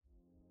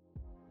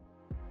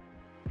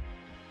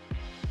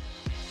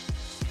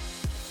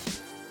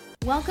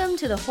Welcome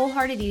to the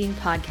Wholehearted Eating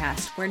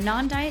Podcast, where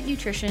non-diet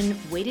nutrition,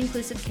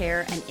 weight-inclusive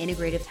care, and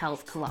integrative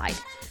health collide.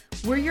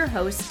 We're your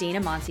hosts,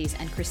 Dana Montes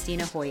and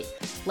Christina Hoyt,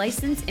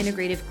 licensed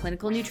integrative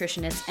clinical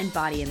nutritionists and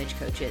body image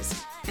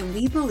coaches. And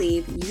we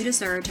believe you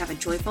deserve to have a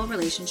joyful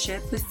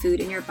relationship with food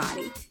in your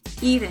body,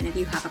 even if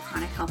you have a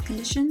chronic health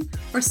condition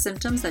or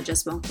symptoms that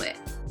just won't quit.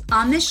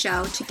 On this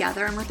show,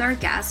 together and with our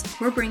guests,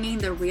 we're bringing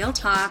the real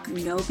talk,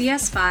 no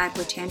BS vibe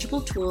with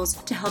tangible tools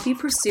to help you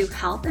pursue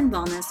health and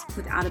wellness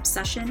without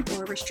obsession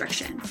or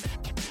restriction.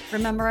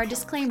 Remember our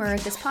disclaimer,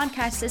 this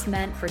podcast is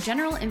meant for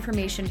general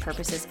information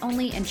purposes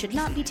only and should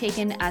not be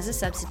taken as a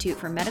substitute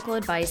for medical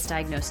advice,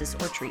 diagnosis,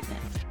 or treatment.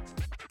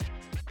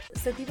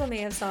 So people may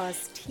have saw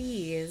us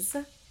tease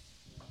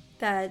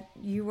that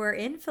you were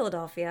in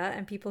Philadelphia,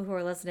 and people who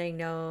are listening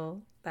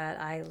know that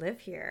I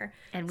live here.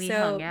 And we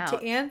hung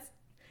out.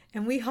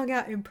 And we hung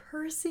out in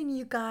person,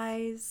 you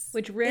guys.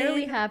 Which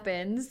rarely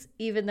happens,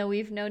 even though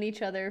we've known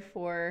each other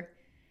for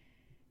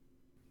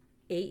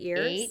 8 years.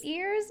 8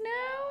 years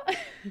now?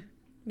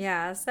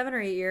 Yeah, 7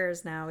 or 8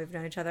 years now we've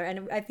known each other.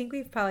 And I think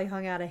we've probably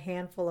hung out a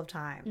handful of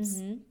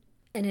times. Mm-hmm.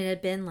 And it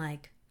had been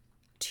like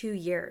 2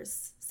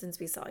 years since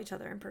we saw each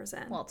other in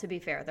person. Well, to be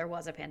fair, there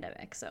was a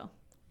pandemic, so.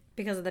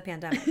 Because of the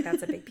pandemic,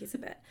 that's a big piece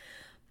of it.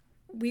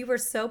 We were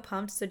so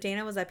pumped. So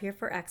Dana was up here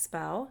for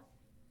Expo.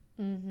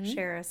 Mm-hmm.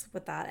 Share us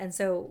with that. And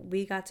so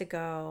we got to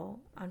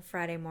go on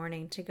Friday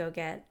morning to go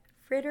get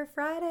Fritter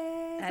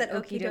Fridays at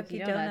Okie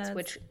Dokie Donuts,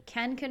 which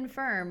can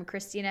confirm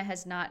Christina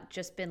has not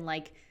just been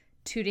like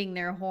tooting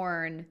their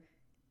horn.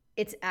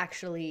 It's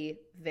actually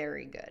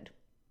very good.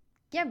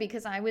 Yeah,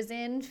 because I was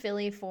in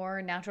Philly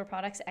for Natural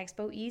Products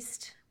Expo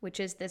East,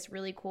 which is this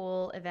really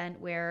cool event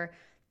where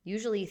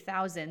usually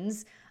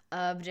thousands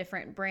of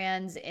different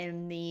brands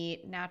in the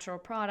natural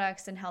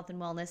products and health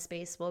and wellness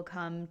space will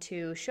come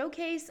to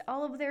showcase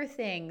all of their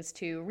things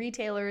to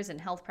retailers and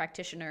health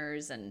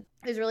practitioners. And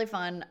it was really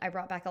fun. I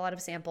brought back a lot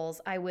of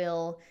samples. I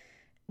will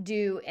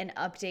do an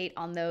update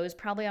on those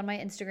probably on my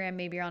Instagram,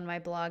 maybe on my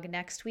blog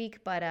next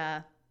week.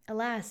 But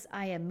alas,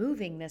 I am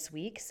moving this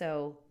week,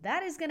 so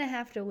that is going to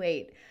have to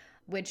wait,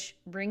 which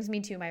brings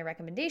me to my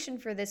recommendation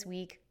for this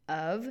week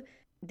of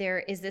there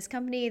is this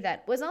company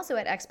that was also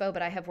at Expo,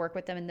 but I have worked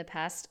with them in the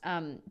past.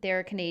 They're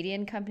a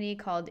Canadian company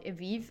called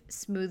Evive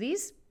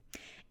Smoothies,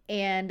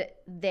 and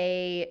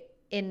they,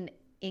 in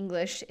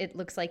English, it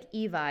looks like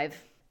Evive.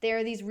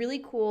 They're these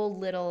really cool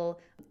little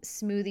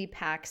smoothie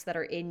packs that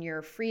are in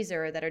your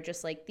freezer that are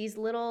just like these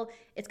little,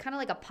 it's kind of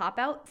like a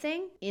pop-out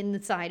thing in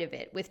the side of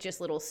it with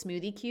just little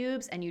smoothie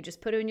cubes, and you just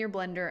put it in your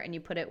blender and you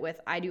put it with,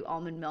 I do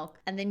almond milk,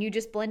 and then you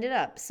just blend it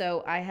up.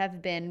 So I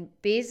have been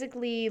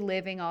basically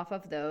living off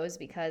of those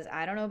because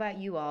I don't know about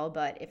you all,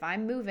 but if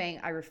I'm moving,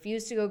 I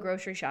refuse to go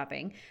grocery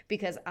shopping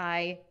because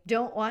I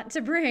don't want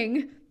to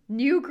bring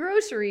new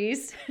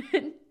groceries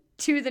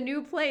to the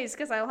new place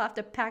because I'll have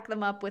to pack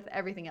them up with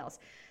everything else.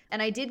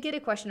 And I did get a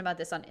question about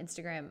this on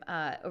Instagram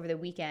over the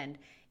weekend,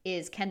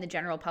 is can the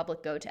general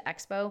public go to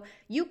Expo?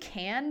 You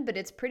can, but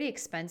it's pretty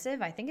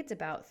expensive. I think it's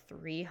about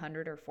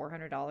 $300 or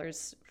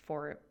 $400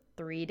 for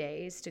 3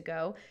 days to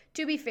go.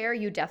 To be fair,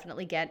 you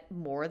definitely get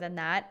more than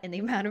that in the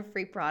amount of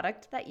free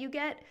product that you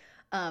get.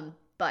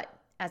 But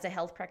as a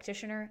health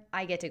practitioner,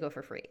 I get to go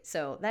for free.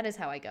 So that is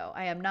how I go.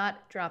 I am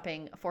not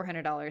dropping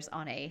 $400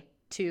 on a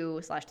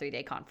 2/3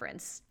 day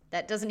conference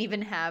that doesn't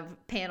even have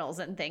panels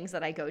and things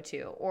that I go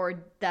to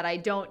or that I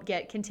don't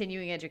get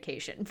continuing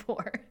education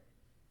for.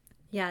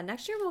 Yeah,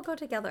 next year we'll go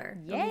together.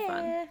 Yeah. It'll be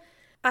fun.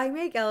 I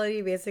make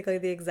Elodie basically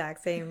the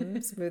exact same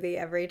smoothie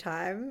every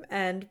time.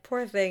 And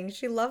poor thing,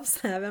 she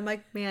loves them. I'm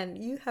like, man,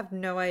 you have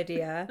no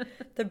idea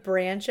the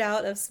branch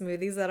out of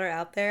smoothies that are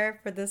out there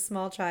for this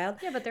small child.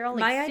 Yeah, but they're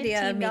only my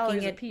idea of making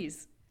 $15 a it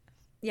piece.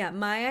 Yeah,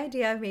 my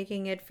idea of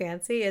making it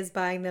fancy is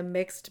buying the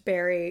mixed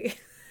berry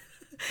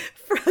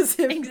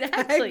frozen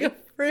bag of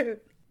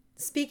fruit.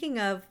 Speaking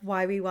of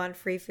why we want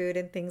free food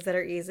and things that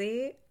are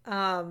easy,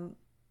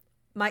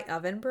 my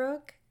oven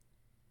broke,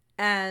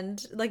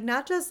 and like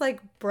not just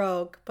like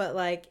broke, but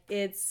like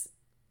it's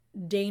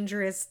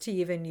dangerous to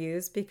even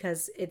use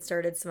because it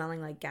started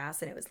smelling like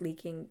gas and it was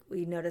leaking.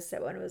 We noticed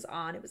it when it was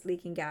on, it was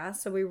leaking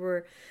gas. So we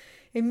were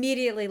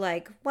immediately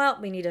like, well,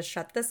 we need to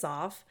shut this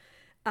off.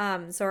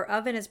 So our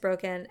oven is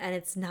broken, and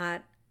it's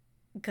not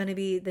going to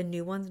be, the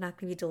new one's not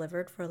going to be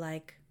delivered for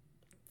like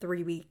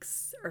 3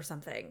 weeks or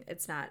something.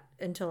 It's not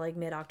until like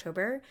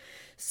mid-October.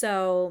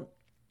 So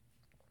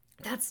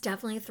that's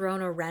definitely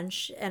thrown a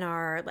wrench in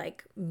our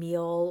like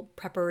meal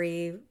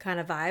preppery kind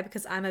of vibe,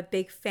 because I'm a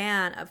big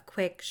fan of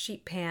quick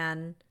sheet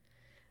pan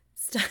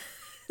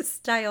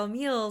style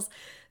meals,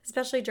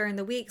 especially during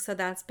the week. So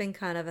that's been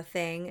kind of a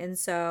thing. And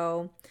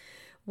so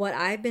what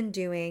I've been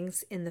doing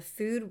in the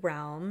food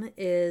realm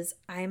is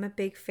I'm a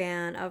big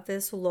fan of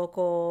this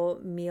local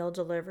meal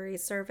delivery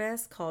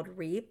service called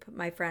Reap.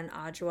 My friend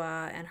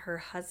Adjoa and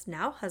her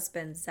now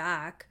husband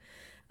Zach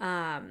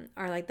are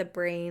like the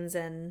brains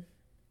and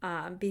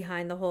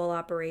behind the whole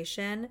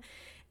operation,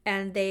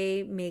 and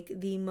they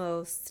make the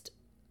most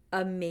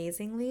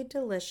amazingly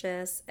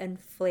delicious and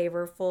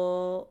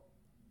flavorful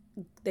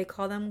they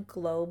call them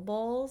glow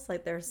bowls,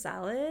 like they're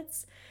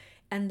salads,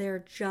 and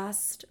they're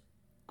just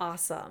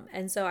awesome.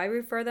 And so I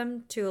refer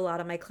them to a lot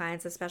of my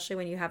clients, especially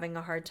when you're having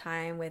a hard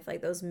time with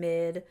like those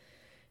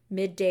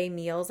midday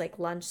meals. Like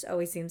lunch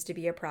always seems to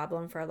be a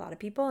problem for a lot of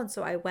people. And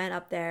so I went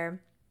up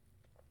there,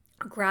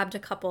 grabbed a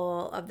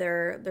couple of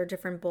their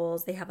different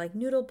bowls. They have like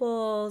noodle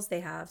bowls, they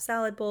have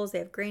salad bowls, they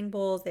have grain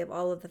bowls, they have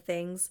all of the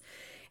things.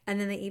 And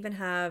then they even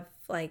have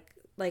like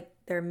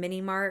their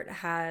mini mart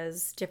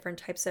has different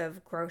types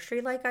of grocery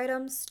like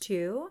items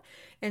too.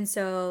 And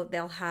so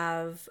they'll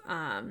have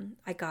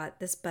I got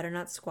this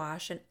butternut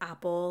squash and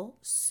apple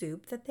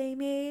soup that they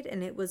made,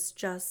 and it was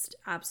just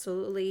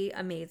absolutely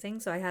amazing.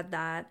 So I had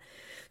that.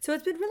 So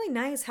it's been really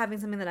nice having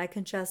something that I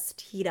can just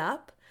heat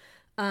up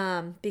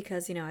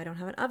because, you know, I don't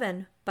have an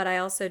oven. But I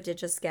also did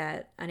just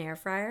get an air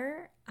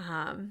fryer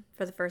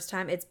for the first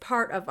time. It's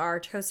part of our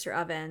toaster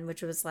oven,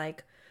 which was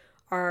like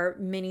our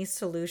mini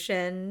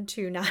solution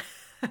to not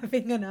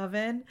having an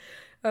oven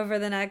over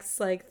the next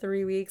like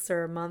 3 weeks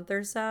or a month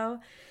or so.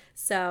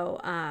 So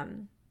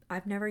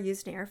I've never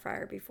used an air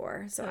fryer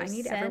before, so I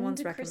need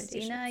everyone's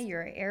recommendations. Christina,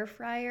 your air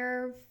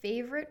fryer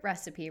favorite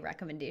recipe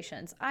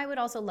recommendations. I would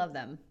also love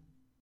them.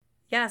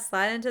 Yeah,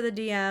 slide into the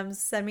DMs,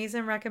 send me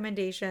some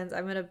recommendations.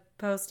 I'm gonna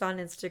post on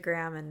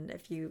Instagram, and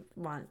if you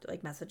want,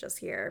 like, message us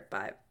here.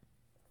 But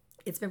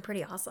it's been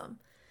pretty awesome.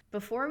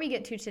 Before we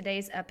get to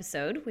today's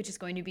episode, which is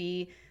going to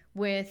be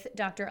with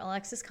Dr.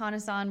 Alexis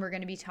Conason, we're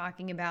going to be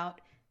talking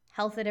about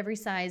health at every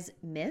size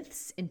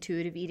myths,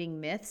 intuitive eating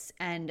myths,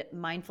 and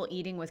mindful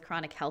eating with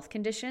chronic health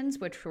conditions,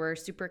 which we're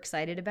super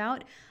excited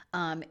about,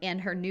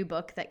 and her new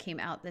book that came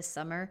out this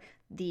summer,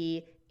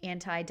 The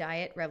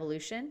Anti-Diet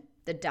Revolution,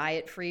 The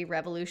Diet-Free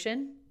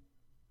Revolution.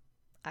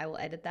 I will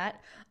edit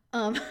that.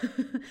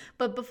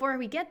 But before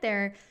we get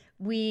there,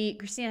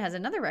 Christina has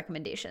another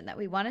recommendation that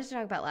we wanted to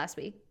talk about last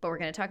week, but we're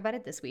going to talk about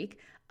it this week.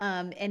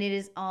 And it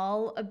is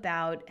all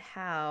about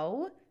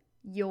how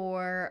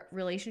your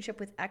relationship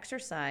with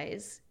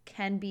exercise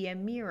can be a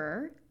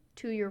mirror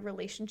to your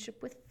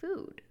relationship with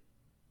food.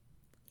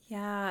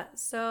 Yeah,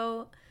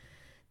 so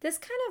this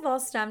kind of all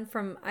stemmed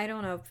from, I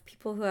don't know,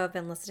 people who have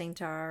been listening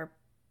to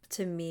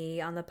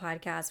me on the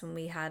podcast when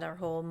we had our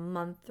whole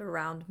month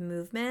around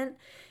movement,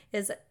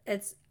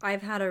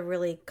 I've had a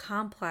really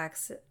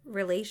complex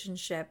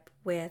relationship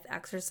with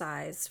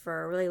exercise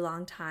for a really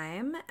long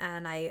time,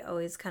 and I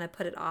always kind of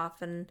put it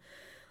off in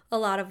a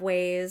lot of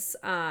ways,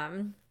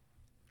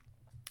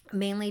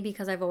 mainly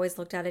because I've always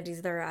looked at it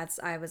either as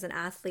I was an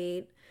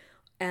athlete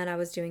and I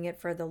was doing it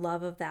for the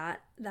love of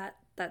that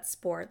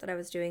sport that I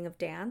was doing of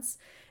dance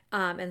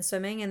and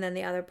swimming, and then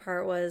the other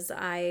part was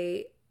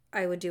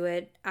I would do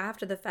it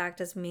after the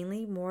fact as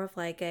mainly more of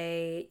like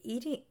a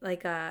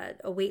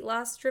weight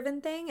loss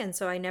driven thing. And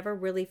so I never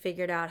really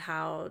figured out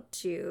how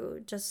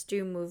to just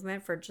do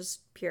movement for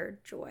just pure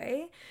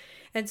joy.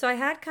 And so I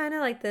had kind of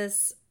like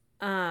this,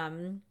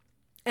 and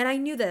I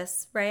knew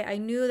this, right? I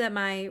knew that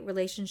my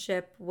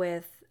relationship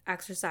with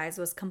exercise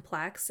was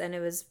complex and it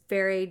was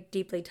very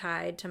deeply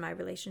tied to my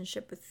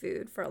relationship with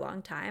food for a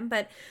long time.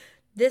 But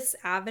this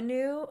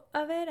avenue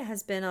of it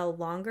has been a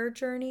longer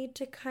journey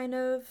to kind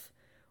of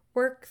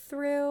work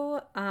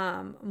through,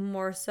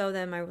 more so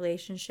than my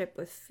relationship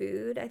with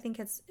food. I think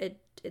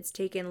it's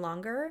taken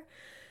longer,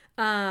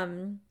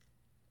 and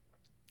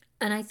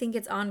I think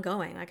it's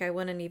ongoing. Like, I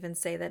wouldn't even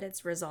say that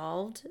it's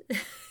resolved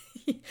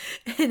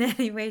in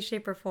any way,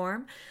 shape, or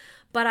form.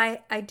 But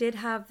I did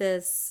have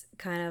this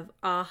kind of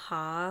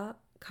aha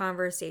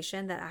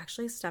conversation that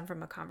actually stemmed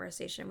from a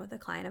conversation with a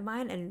client of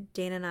mine, and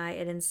Dana and I,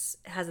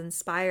 has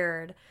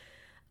inspired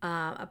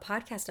a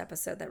podcast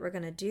episode that we're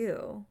gonna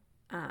do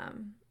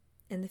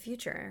in the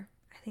future,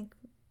 I think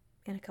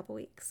in a couple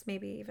weeks,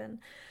 maybe even.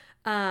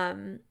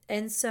 And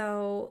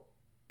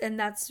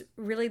that's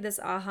really this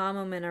aha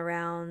moment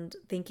around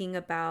thinking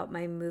about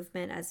my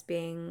movement as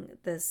being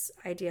this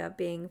idea of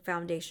being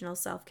foundational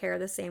self-care,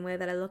 the same way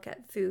that I look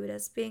at food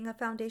as being a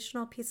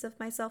foundational piece of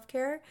my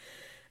self-care.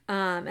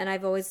 And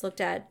I've always looked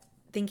at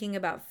thinking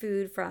about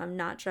food from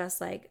not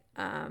just like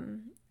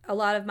a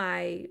lot of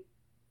my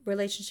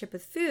relationship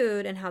with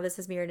food and how this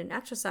is mirrored in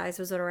exercise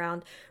was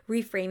around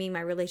reframing my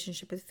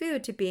relationship with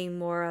food to being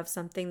more of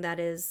something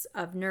that is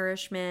of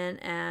nourishment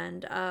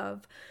and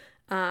of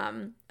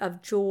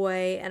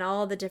joy and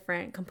all the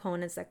different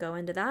components that go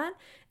into that.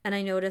 And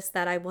I noticed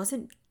that I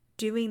wasn't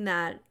doing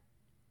that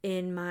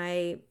in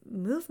my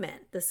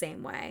movement the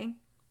same way.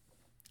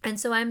 And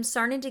so I'm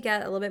starting to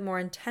get a little bit more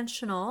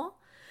intentional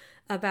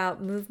about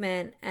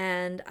movement,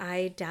 and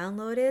I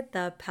downloaded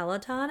the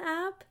Peloton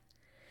app.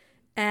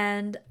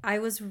 And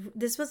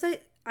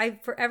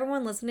for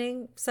everyone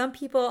listening, some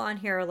people on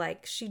here are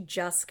like, she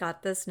just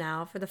got this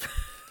now for the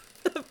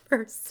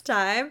first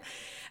time.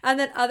 And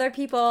then other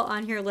people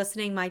on here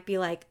listening might be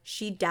like,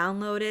 she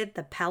downloaded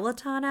the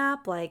Peloton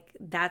app. Like,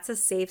 that's a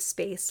safe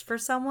space for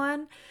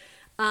someone.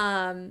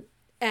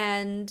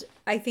 And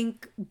I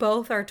think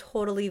both are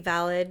totally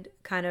valid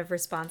kind of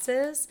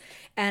responses.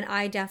 And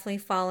I definitely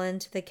fall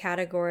into the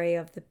category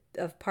of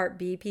part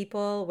B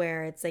people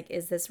where it's like,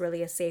 is this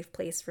really a safe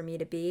place for me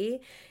to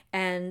be?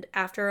 And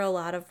after a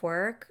lot of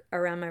work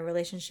around my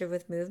relationship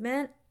with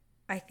movement,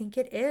 I think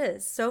it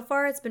is. So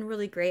far, it's been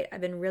really great.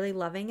 I've been really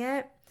loving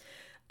it.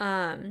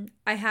 One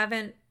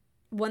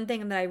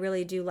thing that I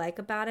really do like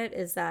about it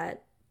is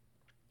that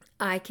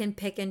I can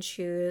pick and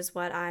choose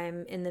what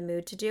I'm in the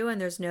mood to do, and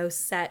there's no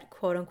set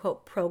quote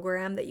unquote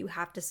program that you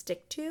have to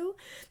stick to.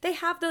 They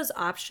have those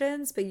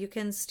options, but you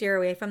can steer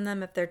away from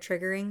them if they're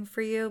triggering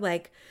for you.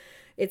 Like,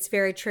 it's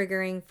very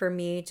triggering for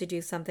me to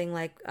do something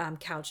like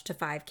couch to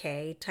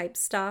 5K type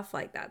stuff.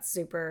 Like, that's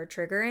super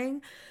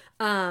triggering.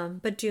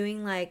 But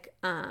doing like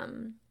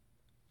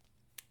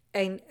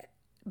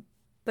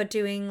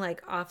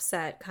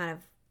offset kind of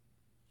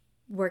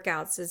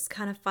workouts is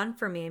kind of fun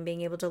for me, and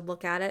being able to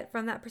look at it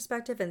from that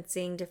perspective and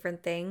seeing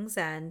different things.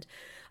 And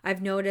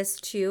I've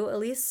noticed too, at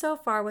least so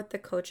far with the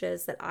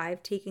coaches that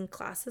I've taken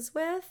classes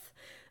with,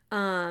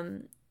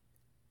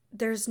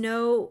 there's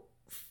no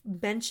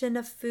mention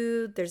of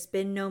food. There's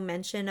been no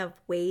mention of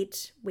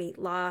weight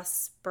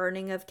loss,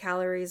 burning of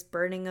calories,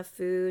 burning of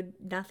food,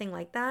 nothing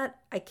like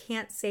that. I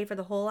can't say for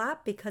the whole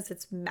app because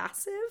it's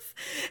massive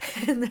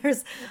and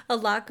there's a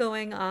lot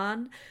going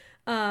on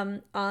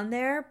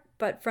there.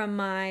 But from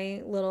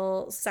my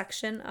little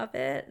section of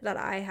it that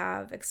I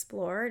have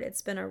explored,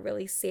 it's been a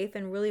really safe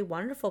and really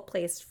wonderful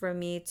place for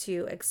me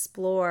to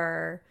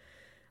explore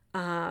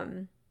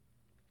my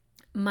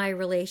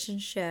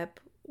relationship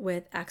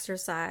with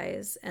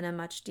exercise in a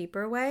much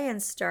deeper way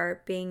and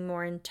start being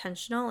more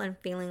intentional and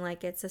feeling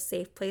like it's a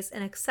safe place,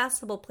 an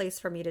accessible place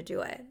for me to do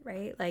it,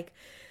 right? Like,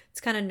 it's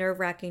kind of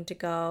nerve-wracking to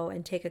go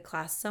and take a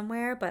class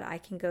somewhere, but I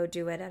can go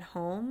do it at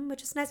home,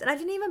 which is nice. And I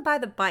didn't even buy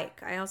the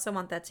bike. I also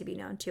want that to be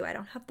known too. I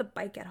don't have the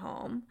bike at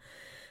home.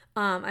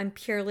 I'm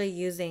purely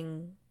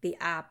using the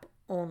app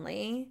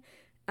only.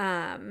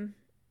 And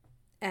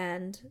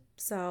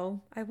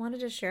so I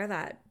wanted to share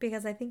that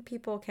because I think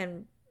people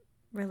can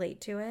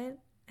relate to it.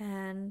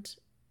 And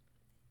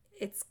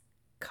it's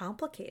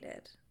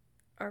complicated,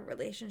 our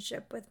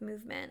relationship with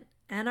movement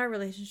and our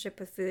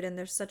relationship with food. And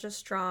there's such a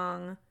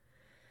strong,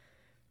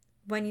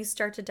 when you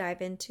start to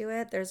dive into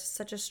it, there's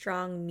such a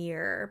strong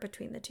mirror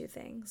between the two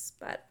things.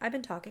 But I've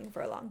been talking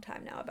for a long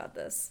time now about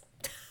this.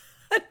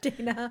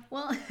 Dana.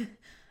 Well,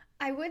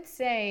 I would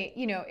say,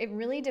 it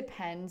really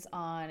depends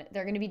on,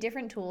 there are going to be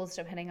different tools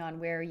depending on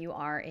where you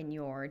are in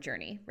your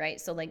journey, right?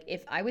 So like,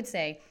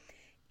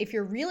 if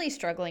you're really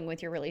struggling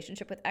with your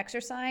relationship with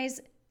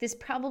exercise, this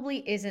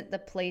probably isn't the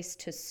place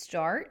to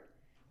start.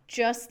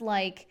 Just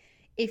like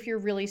if you're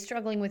really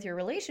struggling with your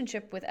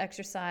relationship with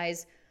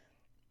exercise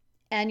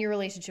and your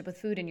relationship with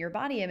food and your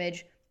body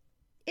image,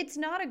 it's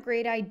not a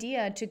great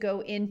idea to go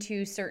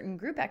into certain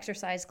group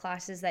exercise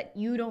classes that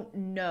you don't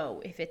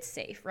know if it's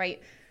safe, right?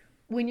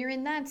 When you're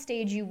in that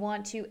stage, you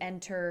want to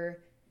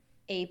enter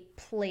a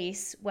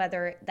place,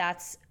 whether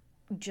that's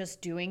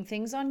just doing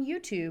things on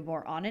YouTube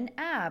or on an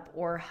app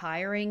or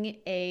hiring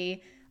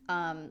a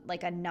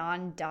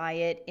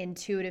non-diet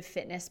intuitive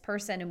fitness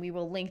person. And we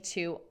will link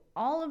to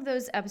all of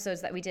those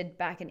episodes that we did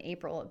back in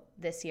April of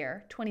this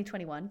year,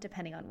 2021,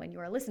 depending on when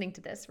you are listening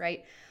to this,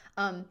 right?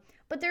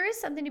 But there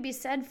is something to be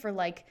said for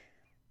like,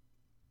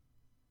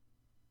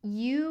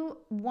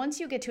 once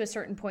you get to a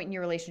certain point in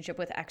your relationship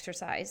with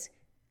exercise,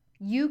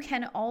 you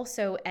can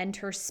also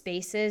enter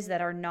spaces that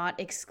are not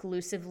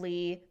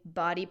exclusively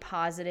body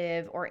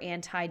positive or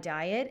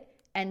anti-diet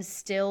and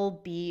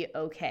still be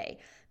okay.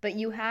 But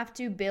you have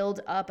to build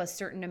up a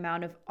certain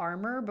amount of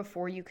armor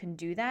before you can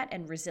do that,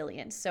 and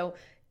resilience. So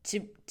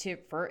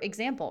for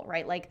example,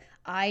 right? Like,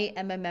 I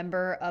am a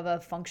member of a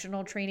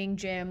functional training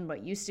gym,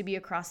 what used to be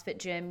a CrossFit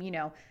gym,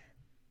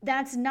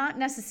 that's not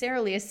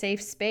necessarily a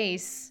safe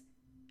space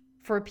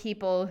for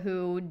people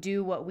who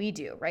do what we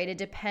do, right? It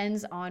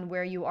depends on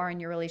where you are in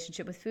your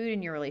relationship with food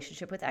and your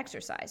relationship with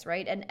exercise,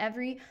 right? And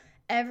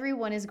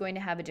everyone is going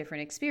to have a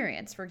different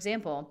experience. For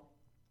example,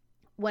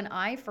 when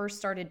I first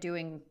started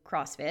doing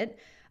CrossFit,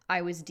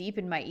 I was deep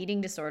in my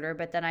eating disorder,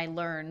 but then I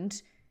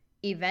learned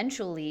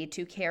eventually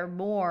to care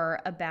more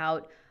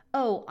about,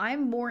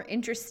 I'm more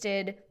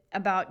interested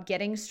about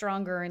getting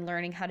stronger and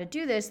learning how to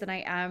do this than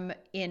I am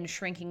in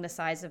shrinking the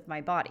size of my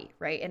body,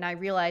 right? And I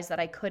realized that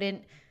I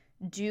couldn't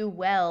do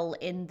well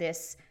in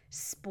this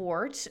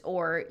sport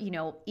or,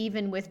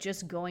 even with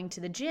just going to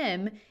the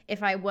gym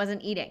if I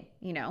wasn't eating,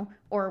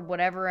 or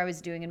whatever I was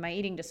doing in my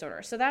eating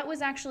disorder. So that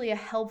was actually a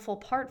helpful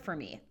part for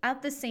me.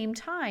 At the same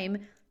time,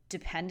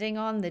 depending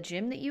on the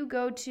gym that you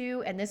go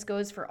to, and this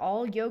goes for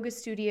all yoga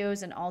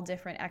studios and all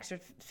different extra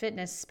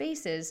fitness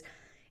spaces,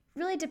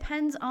 really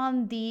depends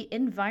on the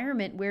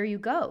environment where you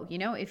go.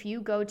 If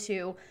you go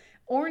to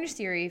Orange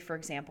Theory, for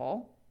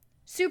example,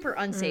 super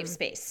unsafe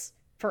space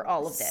for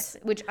all of this,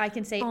 which I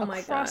can say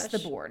across the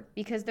board,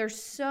 because they're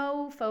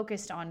so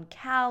focused on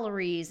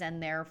calories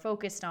and they're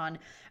focused on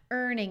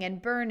earning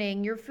and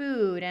burning your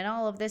food and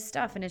all of this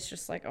stuff. And it's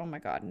just like, oh my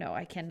God, no,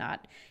 I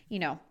cannot,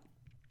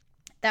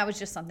 that was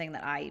just something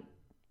that I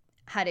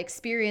had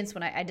experienced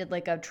when I did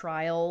like a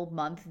trial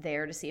month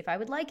there to see if I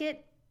would like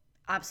it.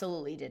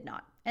 Absolutely did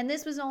not. And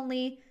this was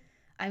only,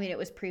 I mean, it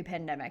was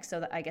pre-pandemic,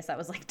 so I guess that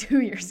was like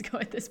 2 years ago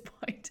at this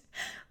point.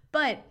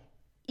 But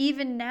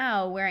even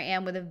now, where I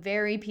am with a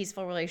very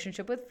peaceful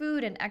relationship with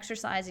food and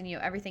exercise, and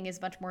everything is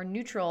much more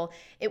neutral,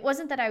 it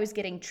wasn't that I was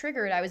getting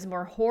triggered. I was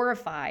more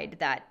horrified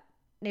that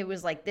it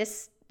was like,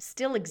 this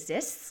still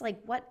exists?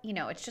 Like, what?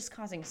 It's just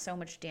causing so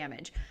much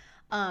damage.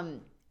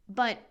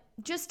 But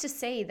just to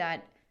say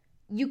that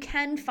you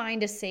can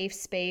find a safe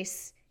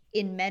space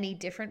in many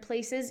different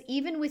places,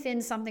 even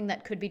within something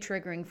that could be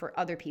triggering for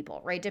other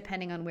people, right?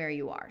 Depending on where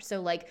you are.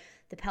 So like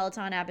the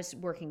Peloton app is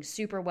working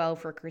super well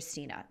for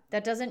Christina.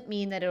 That doesn't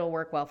mean that it'll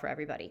work well for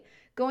everybody.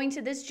 Going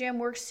to this gym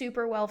works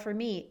super well for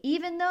me,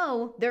 even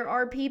though there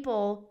are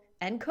people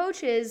and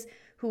coaches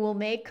who will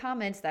make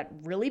comments that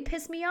really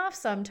piss me off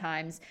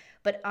sometimes,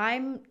 but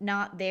I'm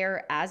not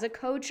there as a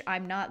coach.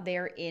 I'm not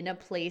there in a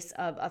place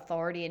of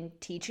authority and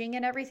teaching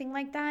and everything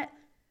like that.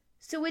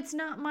 So it's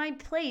not my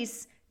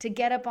place to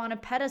get up on a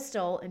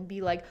pedestal and be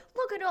like,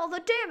 look at all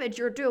the damage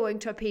you're doing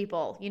to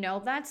people.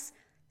 That's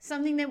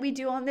something that we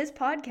do on this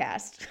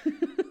podcast.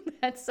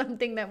 That's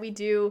something that we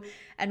do,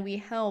 and we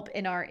help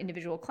in our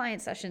individual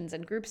client sessions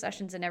and group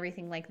sessions and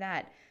everything like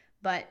that.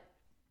 But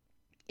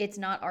it's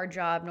not our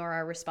job nor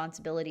our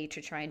responsibility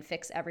to try and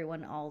fix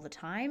everyone all the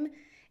time,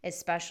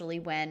 especially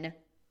when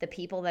the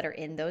people that are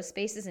in those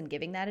spaces and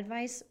giving that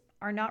advice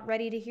are not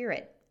ready to hear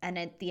it. And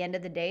at the end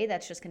of the day,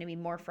 that's just going to be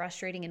more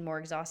frustrating and more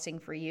exhausting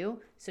for you.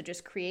 So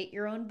just create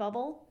your own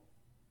bubble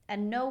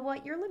and know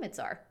what your limits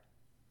are.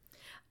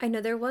 I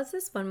know there was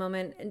this one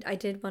moment, and I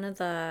did one of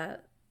the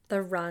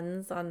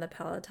runs on the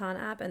Peloton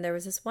app, and there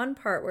was this one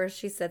part where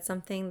she said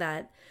something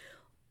that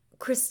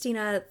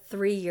Christina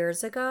 3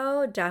 years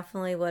ago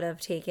definitely would have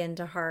taken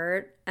to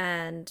heart.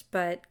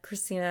 But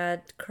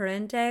Christina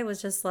Currente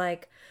was just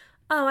like,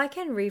 oh, I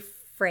can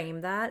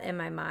reframe that in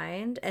my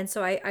mind. And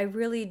so I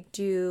really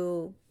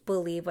do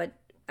believe what,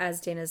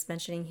 as Dana's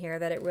mentioning here,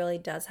 that it really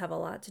does have a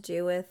lot to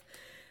do with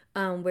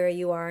where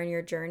you are in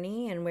your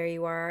journey and where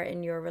you are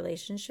in your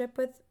relationship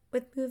with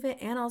movement,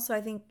 and also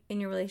I think in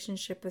your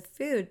relationship with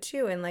food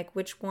too, and like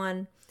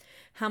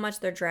how much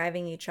they're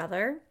driving each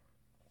other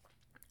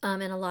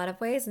in a lot of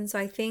ways. And so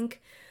I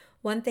think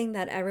one thing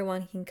that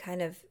everyone can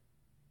kind of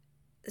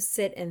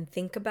sit and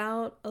think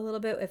about a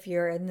little bit, if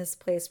you're in this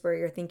place where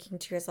you're thinking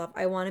to yourself,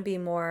 I want to be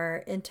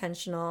more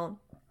intentional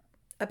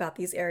about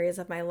these areas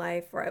of my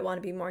life, or I want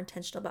to be more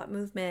intentional about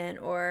movement,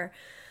 or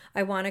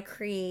I want to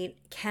create,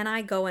 can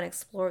I go and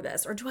explore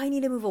this, or do I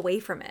need to move away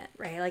from it,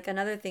 right? Like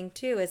another thing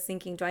too is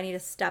thinking, do I need to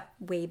step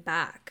way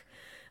back?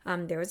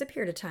 There was a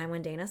period of time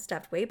when Dana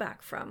stepped way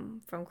back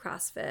from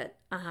CrossFit,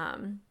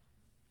 and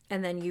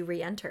then you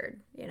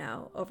re-entered,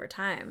 over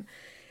time.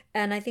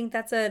 And I think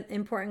that's an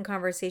important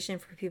conversation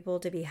for people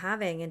to be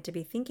having and to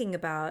be thinking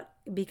about,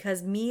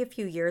 because me a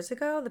few years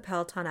ago, the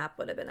Peloton app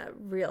would have been a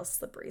real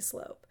slippery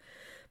slope.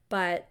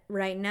 But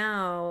right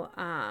now,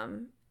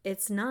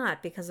 it's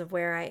not, because of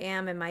where I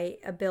am and my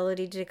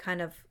ability to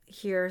kind of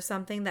hear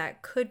something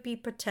that could be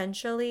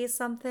potentially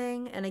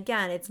something. And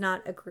again, it's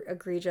not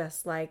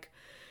egregious like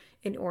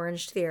in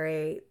Orange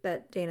Theory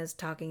that Dana's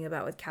talking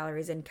about with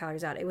calories in,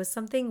 calories out. It was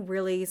something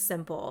really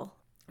simple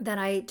that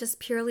I just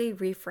purely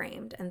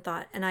reframed and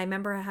thought. And I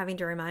remember having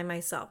to remind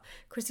myself,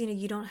 Christina,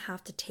 you don't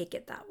have to take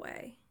it that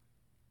way.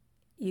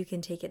 You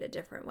can take it a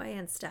different way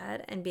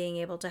instead. And being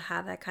able to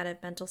have that kind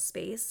of mental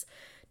space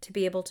to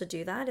be able to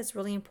do that is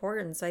really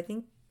important. So I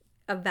think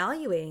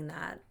evaluating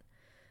that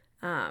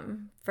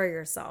for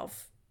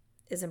yourself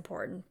is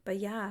important. But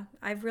yeah,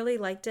 I've really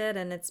liked it,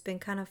 and it's been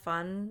kind of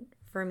fun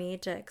for me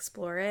to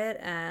explore it.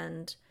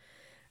 And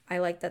I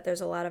like that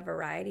there's a lot of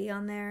variety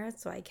on there,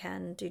 so I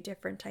can do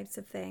different types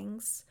of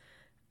things.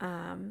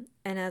 And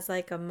as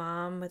like a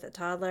mom with a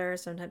toddler,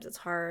 sometimes it's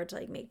hard to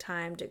like make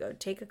time to go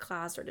take a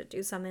class or to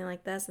do something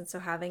like this. And so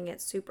having it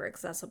super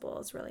accessible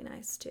is really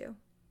nice too.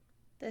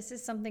 This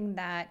is something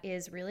that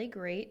is really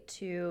great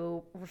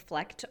to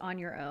reflect on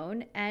your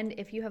own. And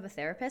if you have a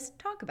therapist,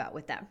 talk about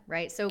with them,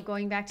 right? So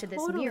going back to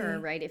this mirror,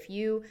 right? If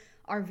you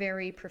are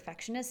very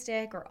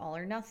perfectionistic or all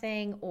or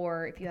nothing,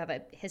 or if you have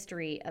a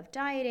history of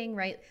dieting,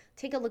 right?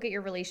 Take a look at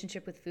your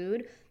relationship with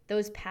food.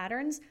 Those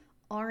patterns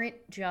aren't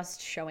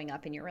just showing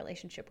up in your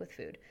relationship with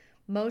food.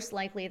 Most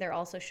likely, they're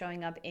also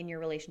showing up in your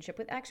relationship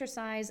with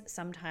exercise,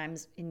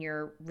 sometimes in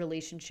your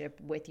relationship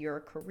with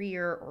your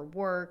career or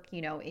work,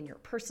 in your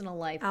personal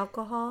life.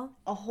 Alcohol.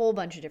 A whole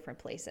bunch of different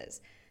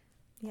places.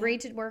 Yeah.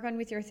 Great to work on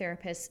with your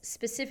therapist,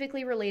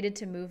 specifically related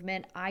to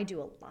movement. I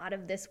do a lot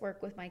of this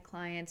work with my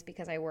clients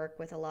because I work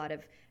with a lot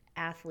of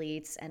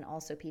athletes and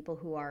also people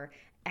who are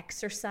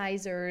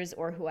exercisers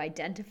or who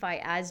identify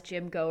as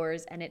gym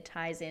goers, and it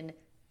ties in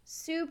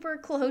super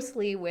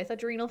closely with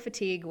adrenal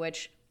fatigue,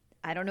 which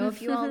I don't know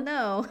if you all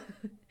know.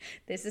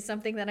 This is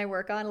something that I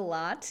work on a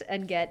lot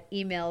and get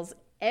emails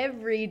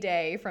every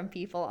day from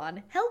people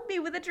on, help me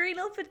with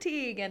adrenal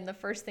fatigue. And the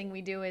first thing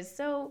we do is,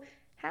 so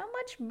how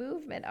much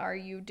movement are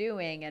you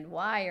doing and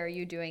why are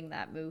you doing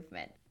that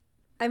movement?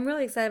 I'm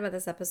really excited about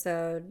this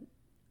episode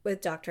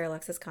with Dr.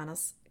 Alexis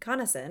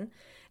Conason.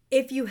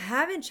 If you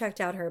haven't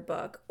checked out her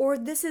book, or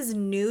this is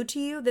new to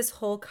you, this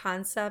whole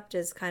concept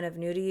is kind of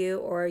new to you,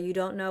 or you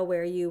don't know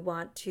where you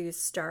want to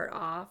start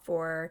off,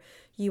 or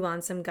you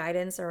want some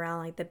guidance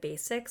around like the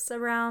basics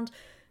around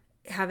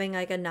having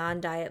like a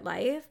non-diet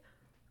life,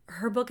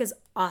 her book is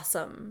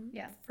awesome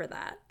for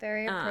that.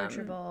 Very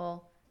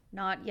approachable,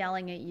 not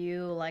yelling at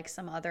you like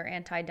some other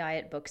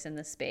anti-diet books in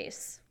the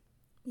space.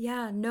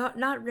 Yeah, no,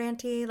 not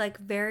ranty, like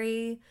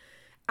very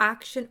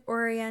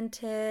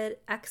action-oriented,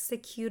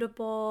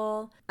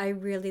 executable. I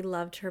really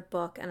loved her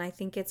book, and I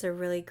think it's a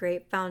really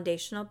great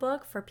foundational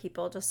book for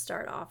people to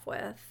start off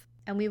with.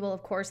 And we will,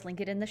 of course, link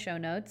it in the show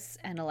notes,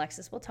 and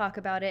Alexis will talk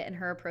about it and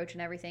her approach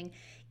and everything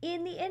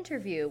in the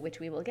interview, which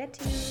we will get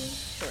to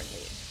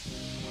shortly.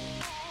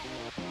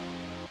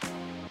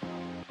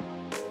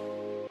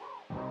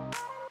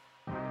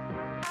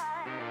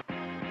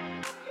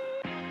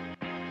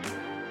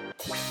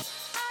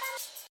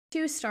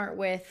 To start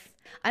with,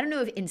 I don't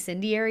know if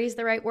incendiary is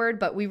the right word,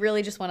 but we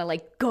really just want to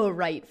like go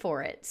right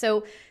for it.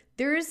 So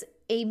there's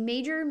a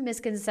major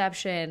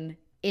misconception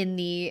in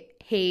the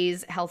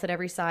HAES, health at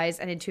every size,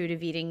 and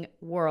intuitive eating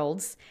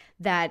worlds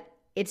that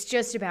it's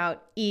just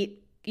about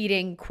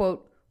eating,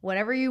 quote,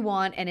 whatever you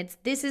want. And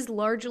this is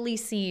largely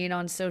seen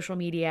on social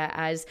media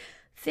as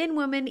thin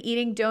women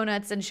eating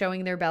donuts and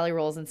showing their belly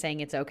rolls and saying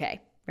it's okay,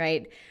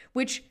 right?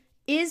 Which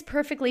is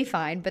perfectly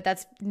fine, but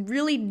that's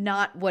really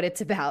not what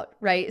it's about,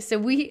 right? So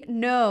we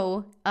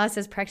know, us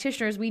as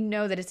practitioners, we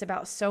know that it's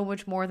about so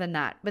much more than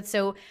that. But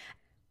so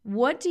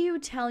what do you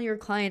tell your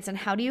clients, and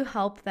how do you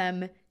help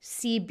them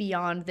see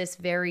beyond this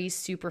very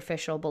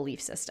superficial belief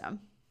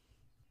system?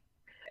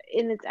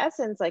 In its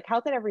essence, like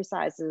health at every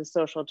size is a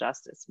social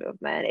justice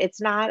movement. It's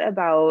not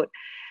about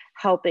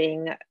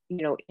helping,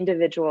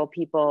 individual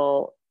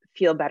people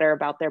feel better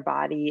about their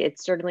body.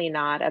 It's certainly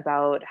not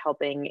about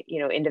helping,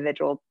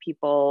 individual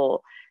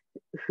people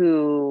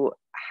who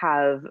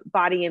have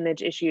body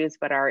image issues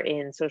but are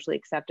in socially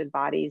accepted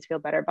bodies feel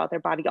better about their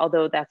body,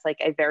 although that's like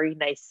a very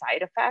nice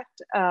side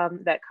effect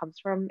that comes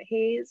from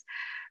HAES.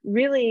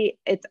 Really,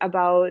 it's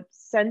about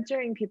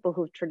centering people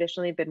who've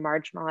traditionally been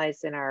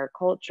marginalized in our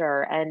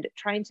culture and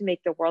trying to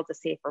make the world a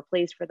safer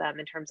place for them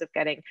in terms of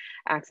getting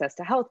access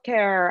to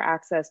healthcare,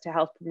 access to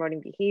health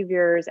promoting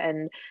behaviors,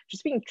 and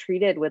just being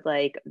treated with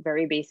like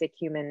very basic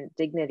human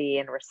dignity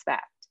and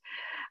respect.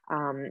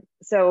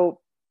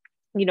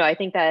 I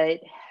think that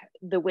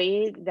the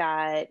way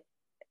that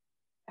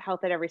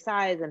health at every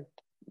size and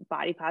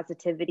body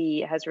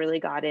positivity has really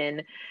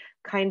gotten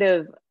kind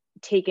of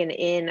taken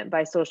in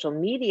by social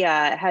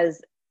media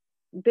has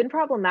been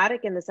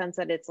problematic in the sense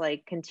that it's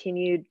like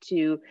continued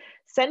to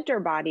center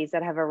bodies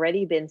that have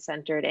already been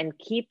centered and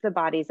keep the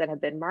bodies that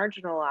have been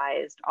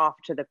marginalized off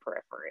to the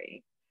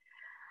periphery.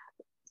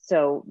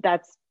 So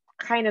that's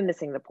kind of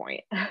missing the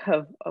point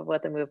of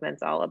what the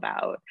movement's all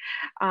about.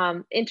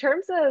 In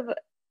terms of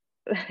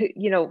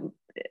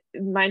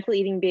mindful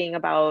eating being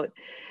about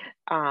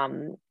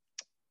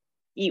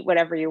eat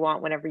whatever you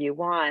want, whenever you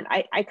want,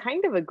 I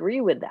kind of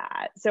agree with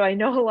that. So I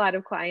know a lot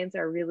of clients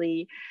are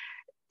really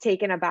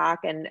taken aback,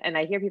 and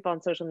I hear people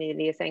on social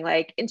media saying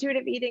like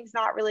intuitive eating is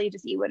not really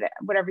just eat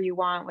whatever you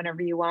want,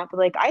 whenever you want. But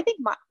like, I think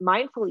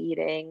mindful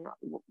eating,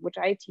 which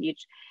I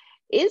teach,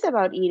 is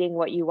about eating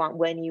what you want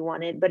when you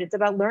want it, but it's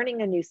about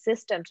learning a new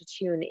system to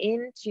tune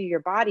into your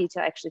body to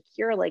actually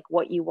hear like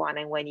what you want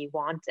and when you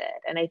want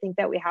it. And I think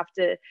that we have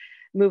to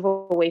move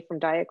away from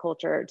diet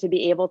culture to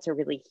be able to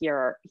really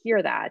hear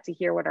that, to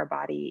hear what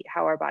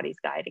how our body's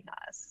guiding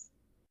us.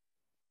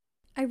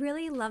 I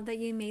really love that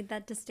you made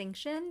that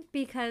distinction,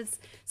 because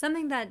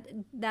something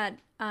that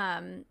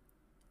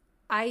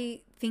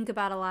I think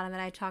about a lot and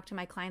that I talk to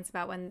my clients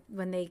about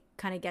when they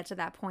kind of get to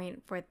that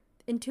point for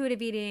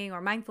intuitive eating or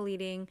mindful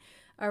eating,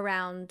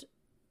 around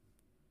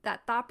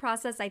that thought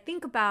process, I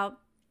think about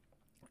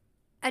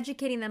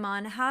educating them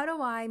on how do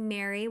I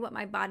marry what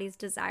my body's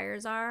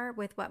desires are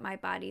with what my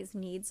body's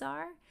needs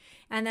are,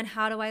 and then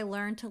how do I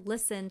learn to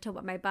listen to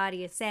what my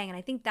body is saying. And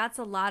I think that's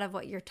a lot of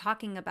what you're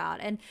talking about.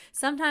 And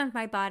sometimes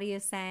my body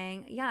is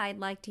saying, yeah, I'd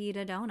like to eat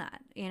a donut,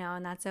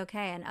 and that's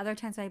okay. And other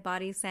times my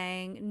body's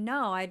saying,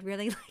 no, I'd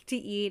really like to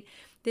eat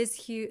this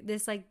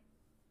like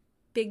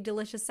big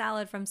delicious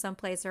salad from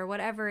someplace or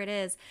whatever it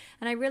is.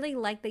 And I really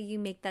like that you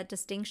make that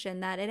distinction,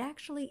 that it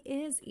actually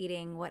is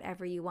eating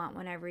whatever you want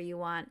whenever you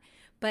want.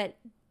 But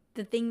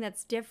the thing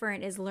that's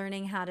different is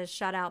learning how to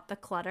shut out the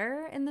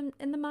clutter in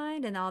the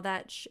mind and all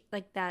that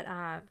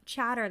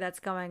chatter that's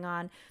going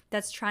on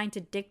that's trying to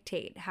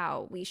dictate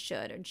how we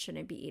should and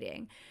shouldn't be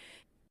eating.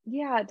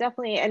 Yeah,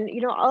 definitely. And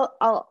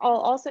I'll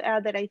also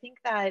add that I think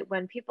that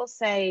when people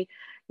say,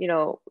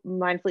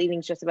 mindful eating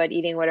is just about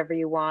eating whatever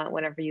you want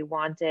whenever you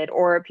want it,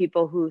 or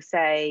people who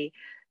say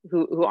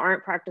who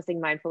aren't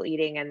practicing mindful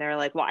eating and they're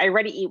like, well, I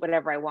already eat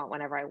whatever I want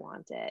whenever I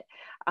want it.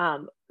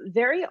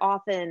 Very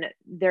often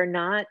they're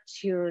not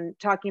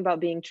talking about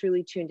being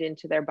truly tuned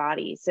into their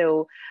body.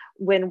 So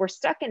when we're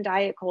stuck in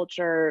diet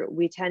culture,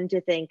 we tend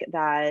to think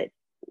that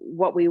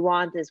what we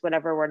want is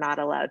whatever we're not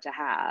allowed to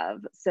have.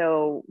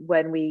 So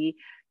when we,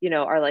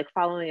 are like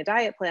following a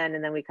diet plan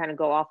and then we kind of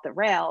go off the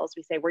rails,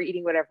 we say we're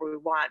eating whatever we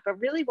want, but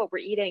really what we're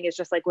eating is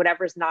just like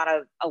whatever's not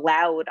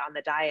allowed on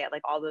the diet,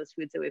 like all those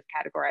foods that we've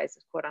categorized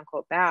as quote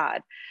unquote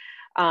bad.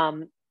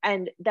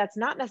 And that's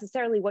not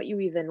necessarily what you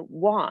even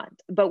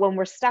want. But when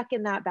we're stuck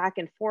in that back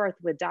and forth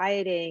with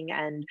dieting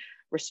and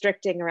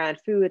restricting around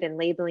food and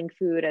labeling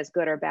food as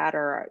good or bad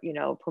or,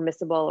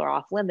 permissible or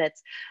off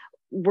limits,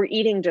 we're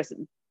eating just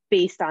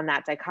based on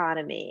that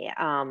dichotomy.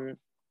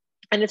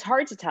 And it's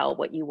hard to tell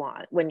what you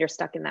want when you're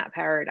stuck in that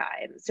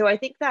paradigm. So I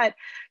think that,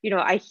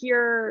 I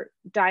hear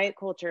diet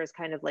culture is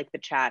kind of like the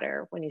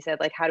chatter. When you said,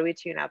 like, how do we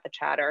tune out the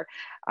chatter?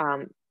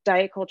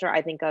 Diet culture,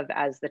 I think of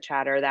as the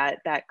chatter,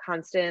 that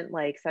constant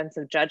like sense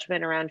of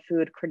judgment around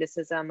food,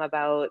 criticism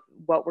about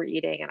what we're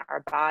eating in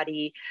our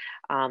body,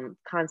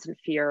 constant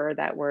fear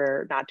that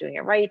we're not doing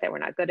it right, that we're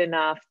not good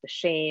enough, the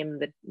shame,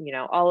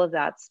 all of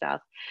that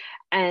stuff.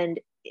 And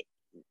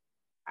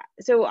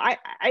so I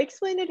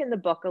explained it in the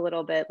book a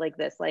little bit like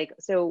this,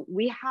 so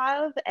we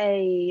have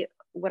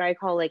what I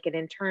call like an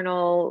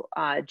internal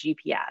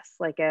GPS,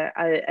 like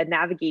a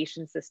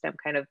navigation system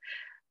kind of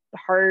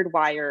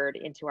hardwired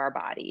into our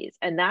bodies.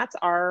 And that's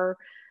our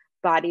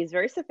body's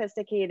very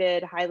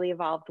sophisticated, highly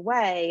evolved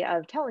way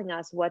of telling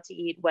us what to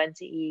eat, when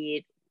to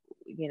eat,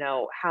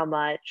 how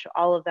much,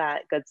 all of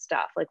that good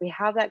stuff. Like we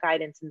have that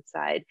guidance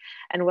inside.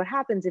 And what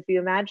happens if you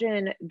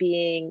imagine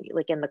being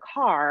like in the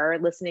car,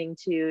 listening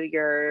to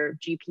your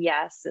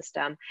GPS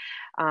system,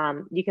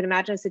 you can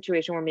imagine a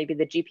situation where maybe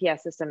the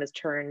GPS system is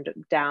turned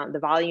down, the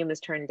volume is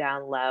turned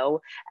down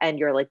low, and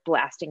you're like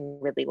blasting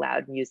really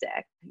loud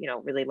music,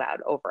 really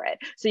loud over it.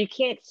 So you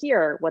can't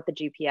hear what the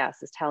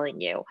GPS is telling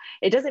you.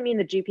 It doesn't mean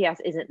the GPS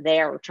isn't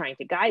there trying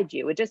to guide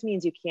you. It just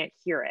means you can't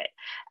hear it.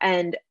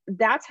 And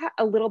that's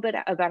a little bit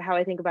about how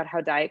I think about how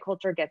diet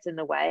culture gets in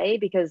the way,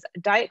 because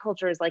diet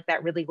culture is like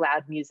that really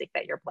loud music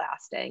that you're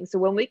blasting. So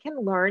when we can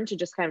learn to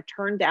just kind of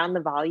turn down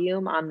the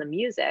volume on the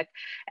music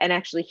and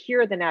actually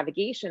hear the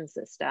navigation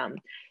system,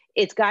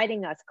 it's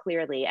guiding us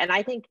clearly. And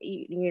I think,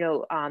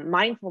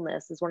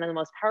 mindfulness is one of the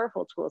most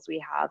powerful tools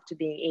we have to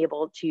being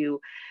able to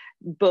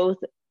both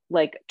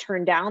like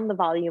turn down the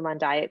volume on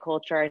diet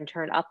culture and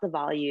turn up the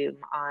volume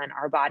on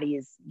our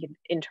body's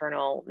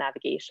internal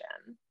navigation.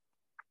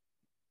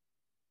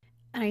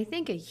 And I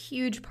think a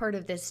huge part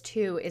of this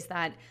too is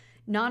that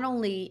not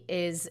only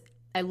is,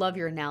 I love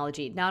your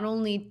analogy, not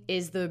only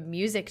is the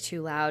music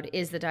too loud,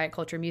 is the diet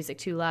culture music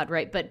too loud,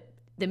 right? But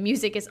the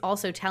music is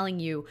also telling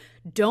you,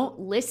 don't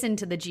listen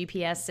to the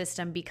GPS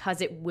system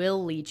because it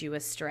will lead you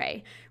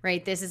astray,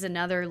 right? This is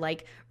another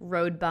like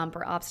road bump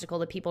or obstacle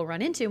that people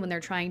run into when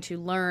they're trying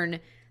to learn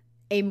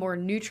a more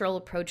neutral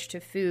approach to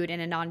food and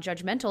a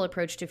non-judgmental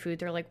approach to food.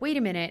 They're like, wait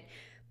a minute,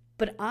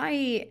 but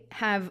I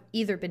have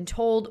either been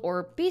told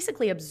or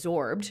basically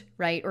absorbed,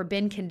 right, or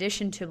been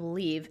conditioned to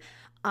believe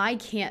I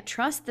can't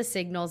trust the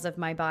signals of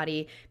my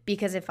body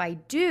because if I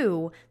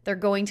do, they're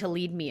going to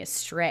lead me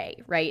astray,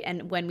 right?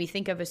 And when we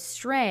think of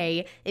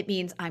astray, it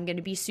means I'm going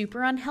to be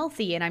super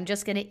unhealthy and I'm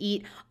just going to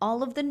eat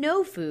all of the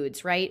no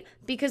foods, right?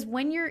 Because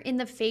when you're in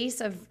the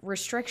face of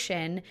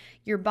restriction,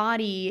 your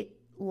body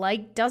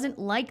doesn't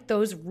like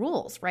those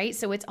rules, right?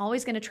 So it's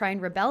always going to try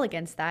and rebel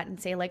against that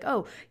and say like,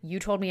 oh, you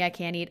told me I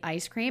can't eat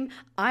ice cream.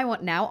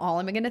 Now all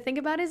I'm going to think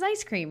about is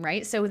ice cream,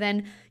 right? So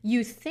then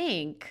you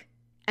think,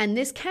 and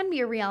this can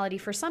be a reality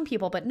for some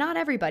people, but not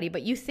everybody,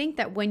 but you think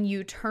that when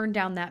you turn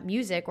down that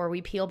music or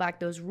we peel back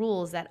those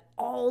rules, that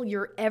all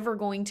you're ever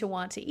going to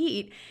want to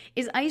eat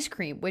is ice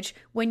cream, which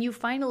when you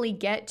finally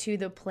get to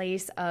the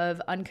place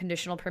of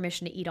unconditional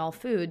permission to eat all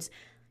foods,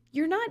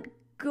 you're not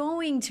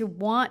going to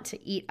want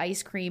to eat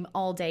ice cream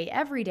all day,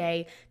 every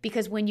day,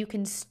 because when you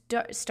can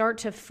start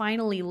to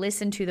finally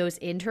listen to those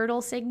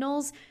internal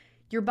signals,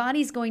 your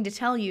body's going to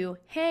tell you,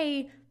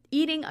 hey,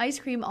 eating ice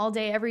cream all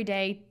day, every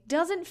day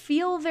doesn't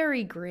feel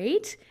very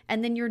great.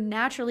 And then you're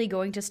naturally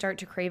going to start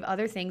to crave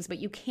other things, but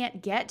you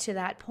can't get to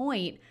that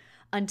point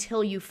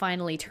until you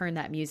finally turn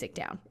that music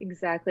down.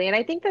 Exactly. And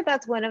I think that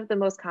that's one of the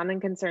most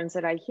common concerns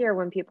that I hear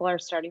when people are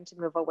starting to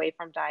move away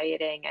from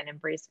dieting and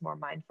embrace more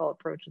mindful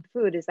approach with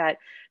food is that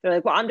they're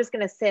like, well, I'm just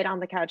going to sit on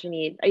the couch and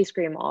eat ice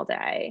cream all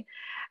day.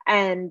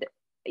 And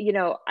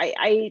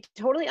I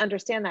totally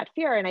understand that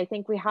fear. And I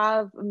think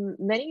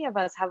many of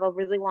us have a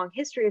really long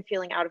history of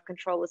feeling out of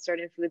control with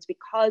certain foods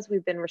because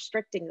we've been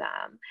restricting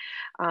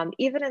them.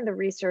 Even in the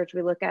research,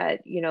 we look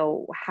at,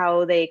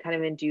 how they kind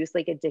of induce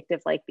like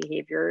addictive like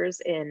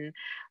behaviors in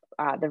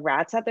the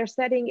rats that they're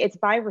studying. It's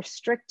by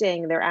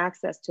restricting their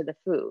access to the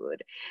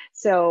food.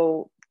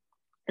 So,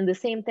 and the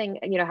same thing,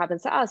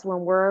 happens to us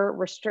when we're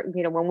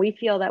when we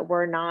feel that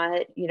we're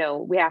not,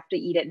 we have to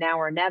eat it now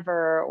or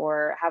never,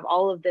 or have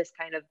all of this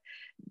kind of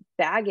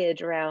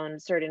baggage around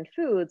certain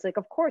foods. Like,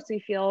 of course, we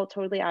feel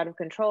totally out of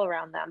control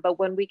around them. But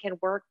when we can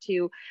work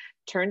to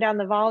turn down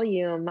the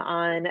volume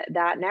on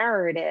that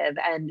narrative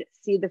and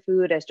see the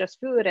food as just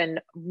food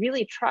and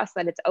really trust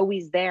that it's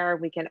always there,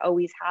 we can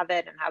always have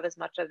it and have as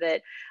much of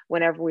it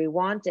whenever we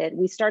want it,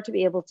 we start to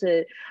be able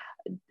to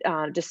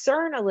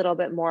discern a little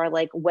bit more,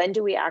 like, when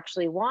do we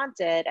actually want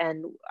it,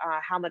 and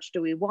how much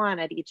do we want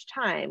at each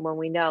time, when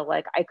we know,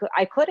 like,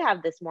 I could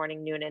have this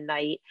morning, noon, and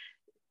night.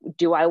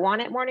 Do I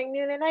want it morning,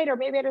 noon, and night, or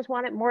maybe I just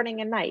want it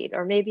morning and night,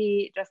 or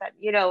maybe just at,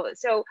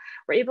 so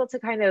we're able to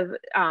kind of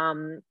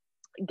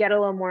get a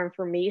little more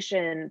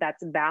information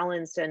that's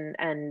balanced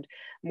and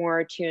more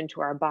attuned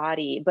to our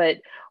body. But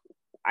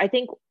I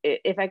think,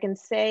 if I can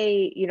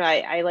say,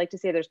 I like to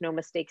say there's no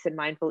mistakes in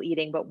mindful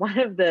eating, but one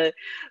of the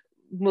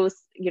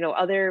most,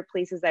 other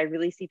places I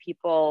really see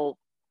people,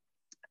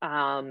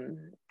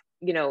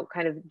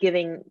 kind of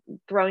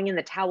throwing in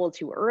the towel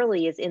too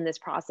early is in this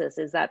process,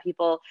 is that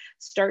people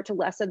start to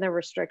lessen the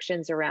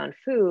restrictions around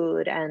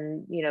food.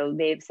 And,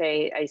 maybe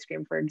say ice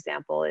cream, for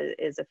example,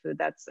 is a food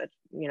that's,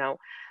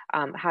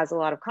 has a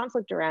lot of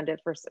conflict around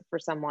it for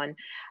someone.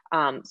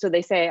 So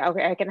they say,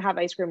 okay, I can have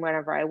ice cream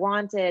whenever I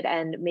want it.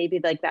 And maybe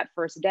like that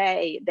first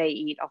day they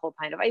eat a whole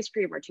pint of ice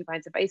cream or 2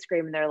 pints of ice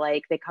cream. And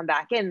they come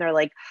back in, they're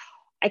like,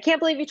 I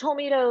can't believe you told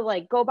me to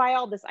like go buy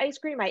all this ice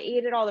cream. I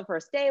ate it all the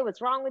first day.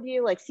 What's wrong with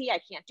you? Like, see, I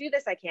can't do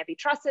this. I can't be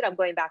trusted. I'm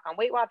going back on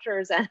Weight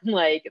Watchers, and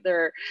like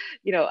they're,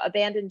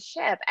 abandoned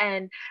ship.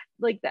 And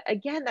like,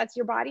 again, that's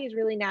your body's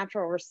really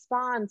natural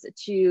response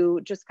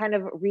to just kind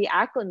of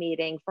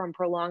reacclimating from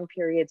prolonged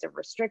periods of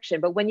restriction.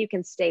 But when you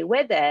can stay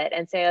with it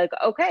and say, like,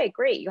 okay,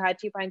 great, you had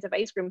 2 pints of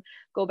ice cream,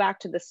 go back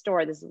to the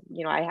store. This,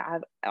 I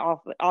have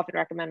often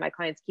recommend my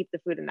clients keep the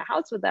food in the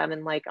house with them.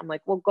 And like, I'm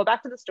like, well, go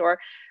back to the store,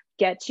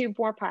 get 2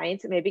 more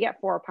pints, maybe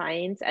get 4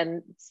 pints,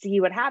 and see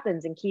what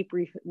happens, and keep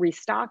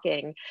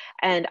restocking.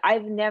 And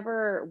I've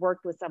never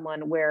worked with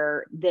someone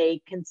where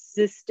they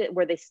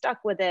stuck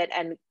with it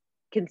and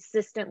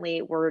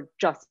consistently were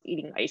just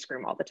eating ice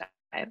cream all the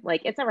time.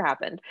 Like, it's never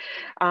happened.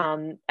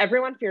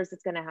 Everyone fears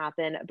it's going to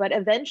happen, but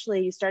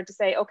eventually you start to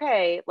say,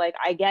 okay, like,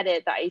 I get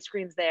it. The ice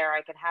cream's there.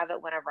 I can have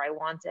it whenever I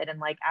want it.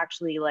 And like,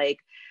 actually, like,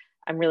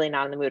 I'm really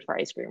not in the mood for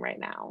ice cream right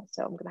now,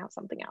 so I'm going to have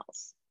something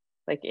else.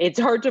 Like, it's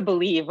hard to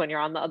believe when you're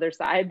on the other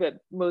side, but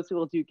most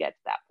people do get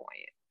to that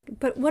point.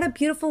 But what a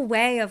beautiful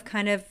way of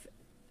kind of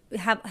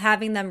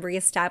having them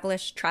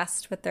reestablish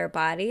trust with their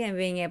body and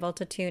being able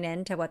to tune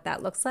in to what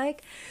that looks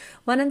like.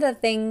 One of the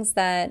things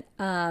that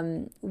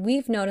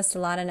we've noticed a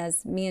lot, and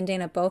as me and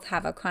Dana both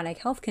have a chronic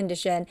health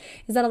condition,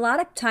 is that a lot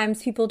of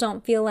times people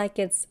don't feel like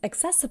it's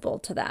accessible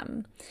to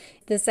them.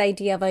 This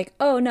idea of like,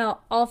 oh no,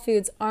 all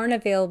foods aren't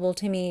available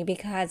to me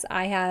because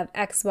I have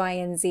X, Y,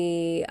 and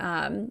Z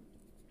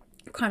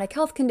chronic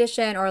health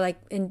condition, or like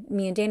in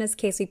me and Dana's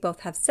case, we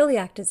both have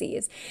celiac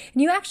disease.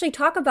 And you actually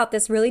talk about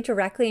this really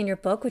directly in your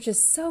book, which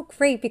is so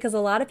great because a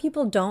lot of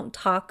people don't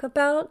talk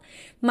about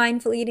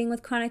mindful eating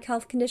with chronic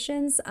health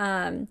conditions.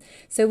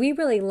 So we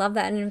really love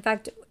that. And in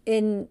fact,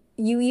 you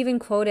even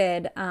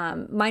quoted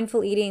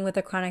mindful eating with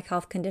a chronic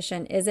health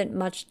condition isn't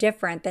much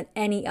different than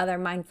any other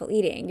mindful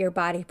eating. Your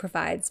body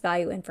provides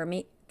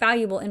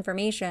valuable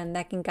information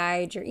that can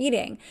guide your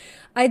eating.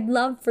 I'd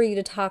love for you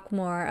to talk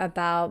more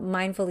about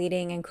mindful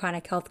eating and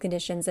chronic health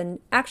conditions, and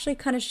actually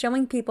kind of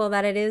showing people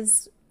that it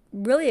is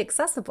really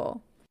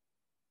accessible.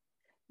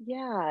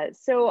 Yeah.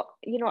 So,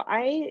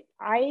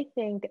 I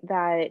think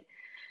that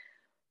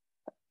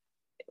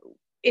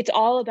it's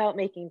all about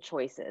making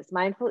choices.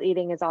 Mindful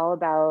eating is all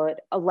about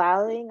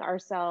allowing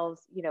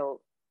ourselves,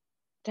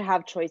 to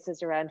have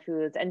choices around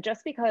foods. And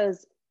just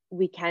because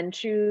we can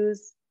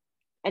choose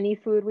any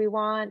food we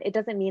want, it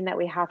doesn't mean that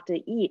we have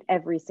to eat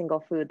every single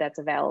food that's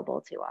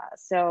available to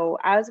us. So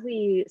as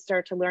we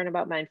start to learn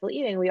about mindful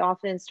eating, we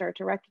often start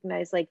to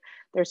recognize, like,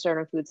 there's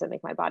certain foods that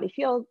make my body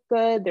feel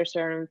good. There's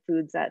certain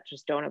foods that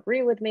just don't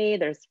agree with me.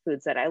 There's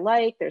foods that I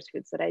like. There's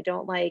foods that I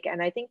don't like.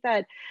 And I think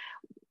that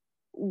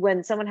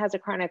when someone has a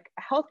chronic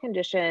health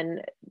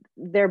condition,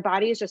 their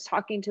body is just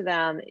talking to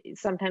them,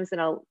 sometimes in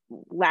a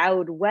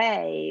loud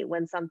way,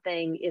 when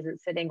something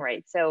isn't sitting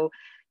right. So,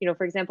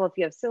 for example, if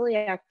you have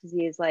celiac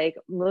disease, like,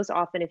 most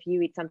often if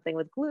you eat something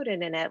with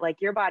gluten in it,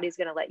 like, your body's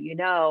going to let you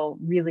know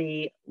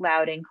really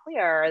loud and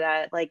clear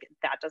that, like,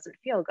 that doesn't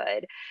feel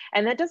good.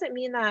 And that doesn't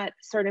mean that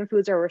certain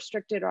foods are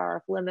restricted or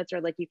off limits,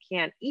 or like you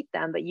can't eat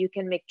them, but you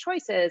can make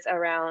choices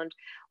around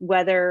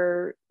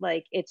whether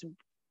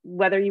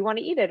you want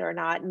to eat it or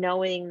not,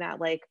 knowing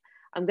that, like,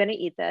 I'm going to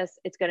eat this.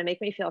 It's going to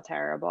make me feel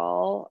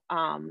terrible.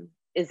 Am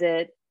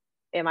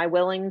I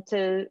willing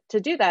to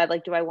do that?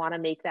 Like, do I want to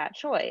make that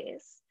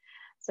choice?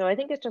 So I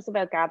think it's just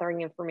about gathering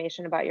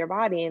information about your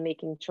body and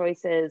making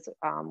choices,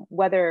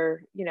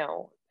 whether,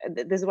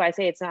 this is why I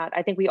say it's not,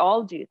 I think we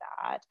all do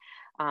that.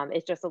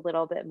 It's just a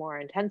little bit more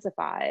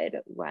intensified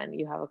when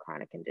you have a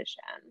chronic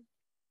condition.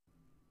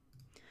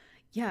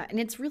 Yeah. And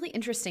it's really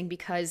interesting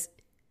because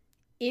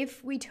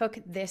if we took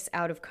this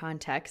out of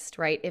context,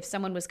 right? If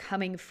someone was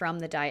coming from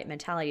the diet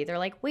mentality, they're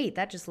like, wait,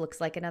 that just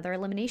looks like another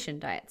elimination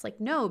diet. It's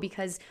like, no,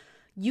 because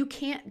you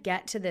can't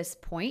get to this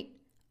point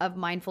of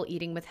mindful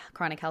eating with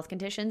chronic health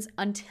conditions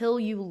until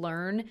you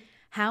learn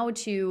how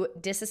to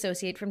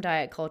disassociate from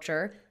diet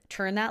culture,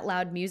 turn that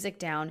loud music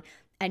down,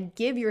 and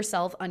give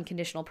yourself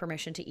unconditional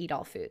permission to eat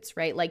all foods,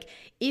 right? Like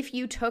if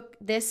you took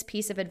this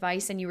piece of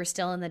advice and you were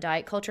still in the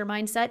diet culture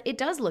mindset, it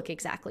does look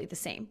exactly the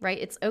same, right?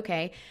 It's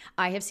okay,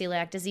 I have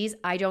celiac disease,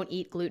 I don't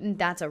eat gluten,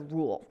 that's a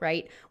rule,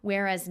 right?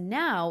 Whereas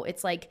now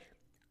it's like,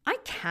 I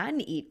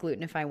can eat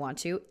gluten if I want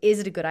to. Is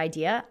it a good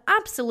idea?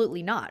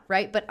 Absolutely not,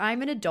 right? But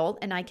I'm an adult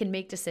and I can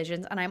make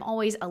decisions and I'm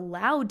always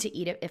allowed to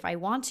eat it if I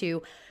want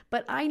to.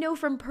 But I know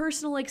from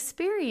personal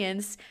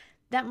experience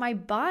that my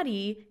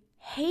body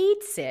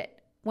hates it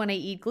when I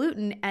eat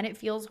gluten, and it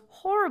feels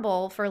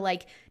horrible for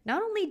like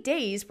not only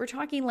days, we're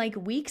talking like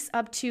weeks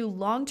up to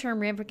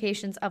long-term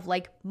ramifications of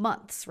like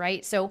months,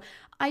 right? So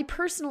I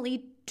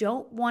personally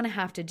don't want to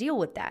have to deal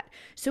with that.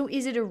 So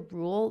is it a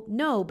rule?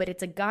 No, but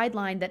it's a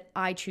guideline that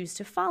I choose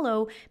to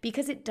follow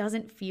because it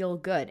doesn't feel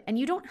good. And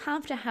you don't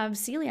have to have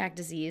celiac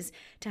disease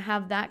to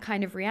have that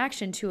kind of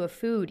reaction to a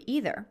food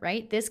either,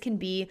 right? This can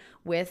be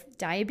with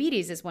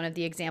diabetes is one of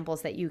the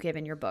examples that you give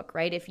in your book,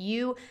 right? If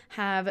you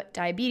have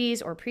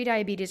diabetes or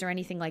prediabetes or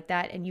anything like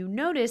that, and you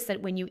notice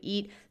that when you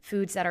eat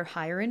foods that are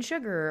higher in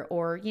sugar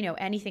or, you know,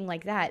 anything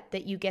like that,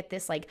 that you get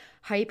this like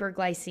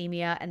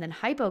hyperglycemia and then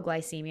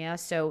hypoglycemia,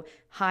 so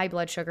high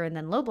blood sugar and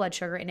then low blood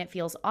sugar, and it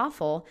feels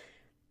awful,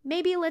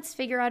 maybe let's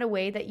figure out a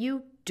way that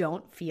you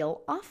don't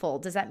feel awful.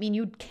 Does that mean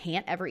you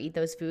can't ever eat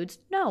those foods?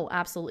 No,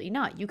 absolutely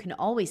not. You can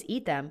always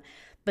eat them,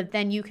 but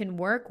then you can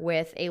work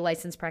with a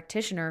licensed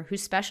practitioner who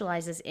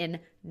specializes in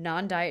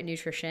non-diet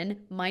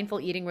nutrition, mindful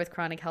eating with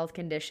chronic health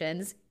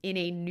conditions in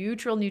a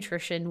neutral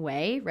nutrition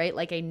way, right?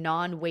 Like a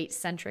non-weight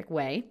centric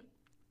way.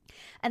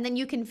 And then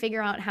you can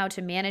figure out how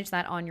to manage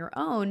that on your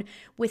own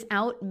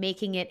without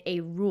making it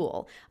a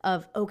rule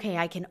of, okay,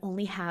 I can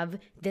only have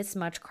this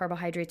much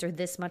carbohydrates or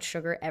this much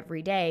sugar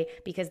every day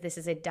because this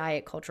is a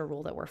diet culture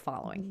rule that we're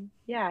following.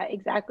 Yeah,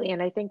 exactly.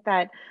 And I think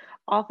that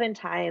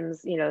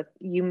oftentimes, you know,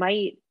 you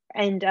might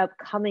end up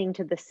coming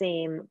to the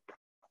same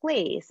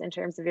place in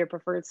terms of your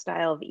preferred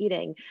style of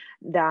eating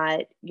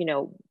that, you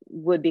know,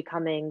 would be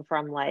coming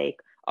from like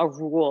a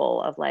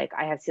rule of like,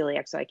 I have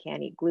celiac, so I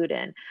can't eat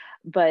gluten.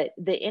 But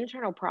the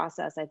internal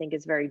process, I think,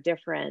 is very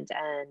different.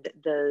 And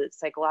the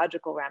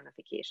psychological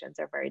ramifications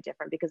are very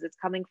different because it's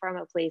coming from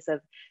a place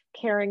of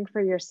caring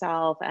for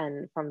yourself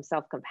and from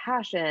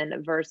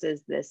self-compassion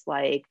versus this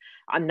like,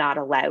 I'm not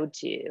allowed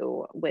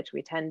to, which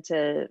we tend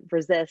to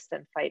resist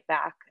and fight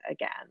back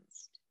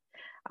against.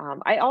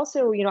 I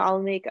also, you know,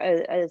 I'll make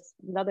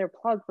another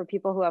plug for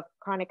people who have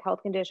chronic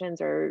health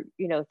conditions or,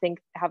 you know,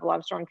 have a lot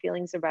of strong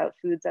feelings about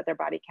foods that their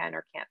body can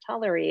or can't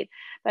tolerate.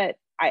 But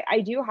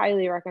I do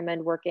highly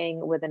recommend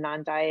working with a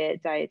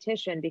non-diet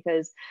dietitian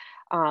because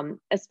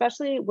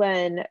especially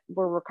when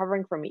we're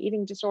recovering from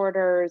eating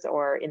disorders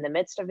or in the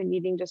midst of an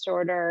eating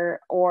disorder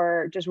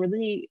or just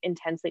really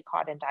intensely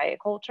caught in diet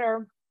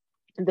culture,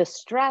 the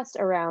stress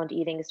around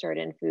eating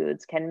certain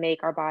foods can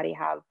make our body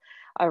have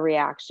a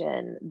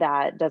reaction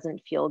that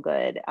doesn't feel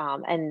good,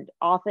 and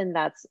often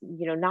that's,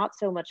 you know, not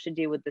so much to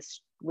do with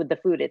the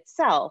food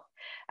itself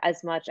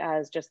as much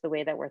as just the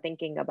way that we're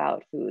thinking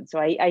about food. So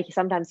I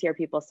sometimes hear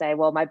people say,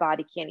 well, my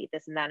body can't eat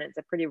this and that, and it's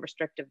a pretty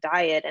restrictive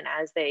diet. And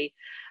as they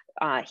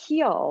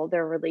heal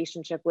their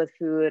relationship with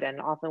food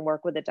and often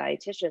work with a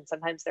dietitian,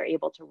 sometimes they're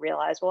able to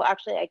realize, well,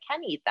 actually I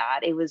can eat that.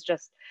 It was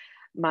just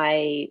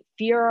my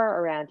fear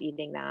around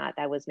eating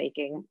that was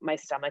making my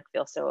stomach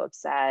feel so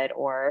upset,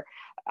 or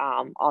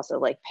also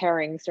like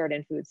pairing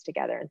certain foods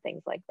together and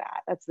things like that.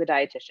 That's the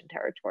dietitian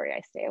territory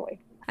I stay away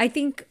from. I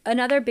think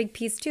another big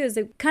piece too is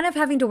kind of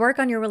having to work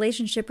on your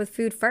relationship with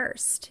food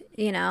first,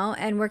 you know,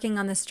 and working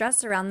on the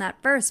stress around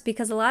that first,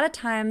 because a lot of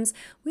times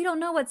we don't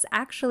know what's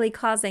actually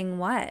causing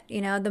what.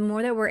 You know, the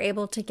more that we're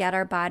able to get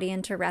our body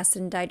into rest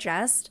and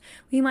digest,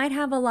 we might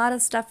have a lot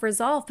of stuff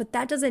resolved, but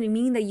that doesn't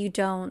mean that you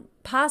don't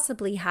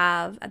possibly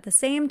have at the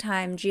same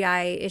time GI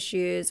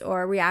issues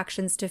or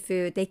reactions to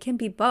food. They can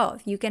be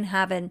both. You can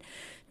have an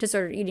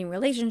disordered eating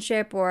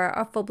relationship or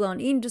a full-blown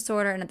eating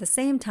disorder and at the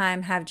same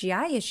time have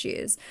GI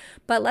issues.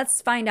 But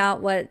let's find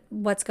out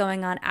what's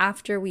going on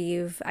after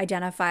we've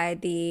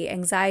identified the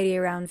anxiety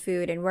around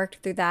food and worked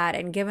through that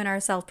and given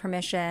ourselves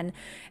permission,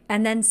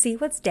 and then see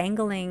what's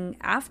dangling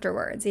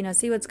afterwards, you know,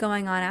 see what's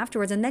going on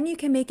afterwards. And then you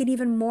can make it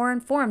even more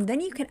informed.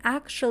 Then you can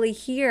actually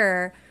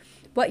hear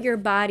what your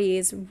body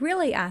is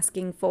really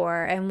asking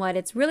for and what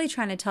it's really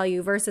trying to tell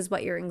you versus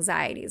what your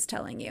anxiety is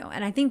telling you.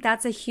 And I think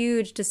that's a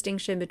huge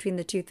distinction between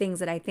the two things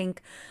that I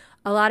think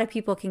a lot of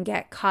people can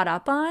get caught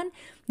up on.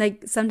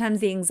 Like sometimes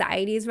the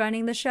anxiety is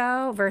running the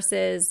show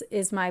versus,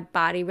 is my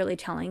body really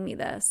telling me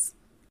this?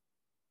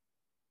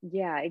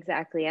 Yeah,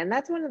 exactly. And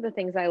that's one of the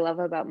things I love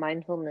about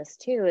mindfulness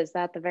too, is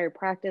that the very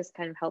practice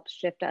kind of helps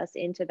shift us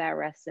into that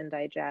rest and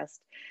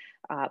digest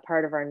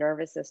part of our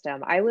nervous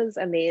system. I was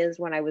amazed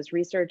when I was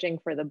researching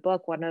for the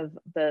book. One of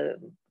the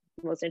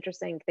most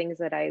interesting things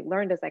that I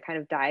learned as I kind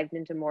of dived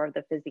into more of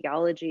the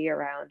physiology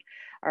around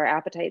our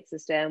appetite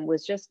system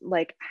was just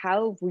like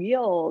how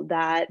real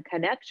that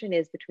connection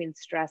is between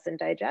stress and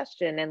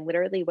digestion. And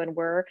literally when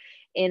we're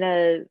in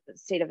a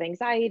state of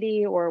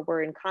anxiety or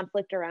we're in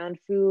conflict around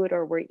food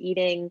or we're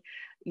eating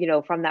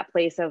from that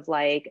place of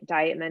like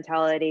diet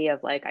mentality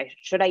of like,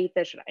 should I eat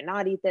this? Should I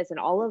not eat this? And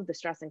all of the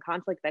stress and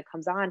conflict that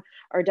comes on,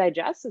 our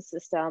digestive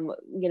system,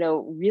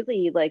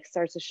 really like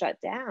starts to shut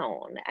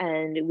down,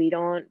 and we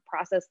don't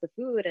process the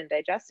food and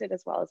digest it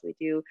as well as we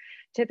do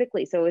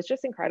typically. So it's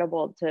just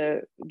incredible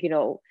to,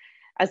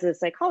 as a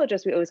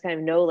psychologist, we always kind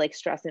of know like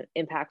stress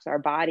impacts our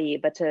body,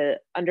 but to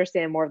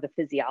understand more of the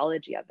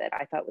physiology of it,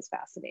 I thought was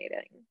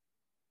fascinating.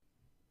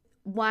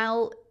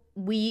 While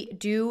we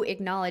do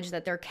acknowledge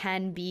that there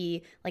can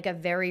be like a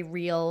very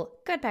real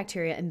gut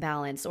bacteria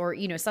imbalance or,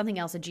 something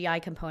else, a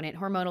GI component,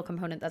 hormonal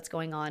component that's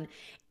going on,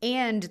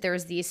 and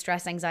there's the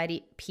stress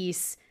anxiety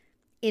piece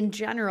in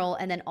general,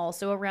 and then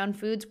also around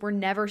foods, we're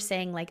never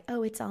saying like,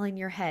 oh, it's all in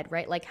your head,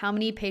 right? Like, how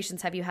many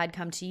patients have you had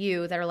come to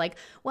you that are like,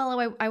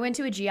 well, I went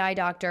to a GI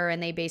doctor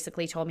and they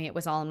basically told me it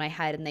was all in my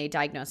head and they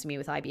diagnosed me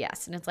with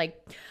IBS. And it's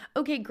like,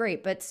 okay,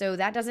 great. But so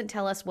that doesn't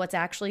tell us what's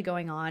actually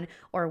going on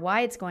or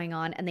why it's going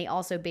on. And they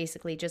also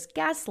basically just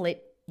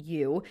gaslit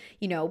you,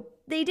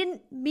 they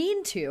didn't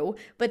mean to,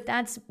 but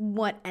that's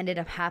what ended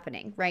up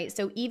happening, right?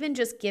 So even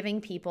just giving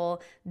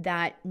people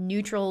that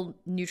neutral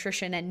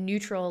nutrition and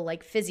neutral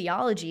like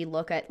physiology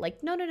look at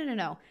like,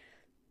 no.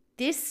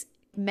 This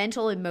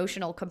mental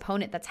emotional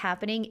component that's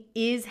happening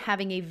is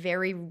having a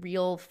very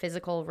real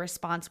physical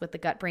response with the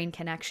gut brain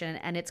connection,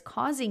 and it's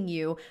causing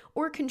you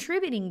or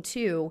contributing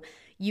to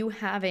you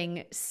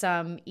having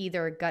some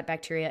either gut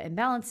bacteria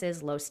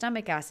imbalances, low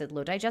stomach acid,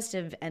 low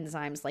digestive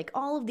enzymes, like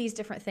all of these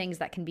different things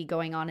that can be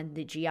going on in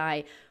the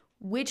GI,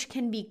 which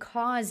can be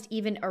caused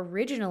even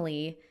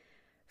originally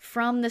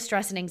from the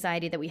stress and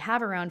anxiety that we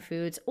have around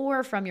foods,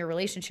 or from your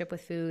relationship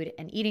with food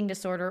and eating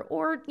disorder,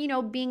 or,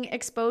 being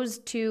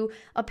exposed to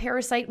a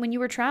parasite when you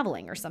were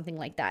traveling or something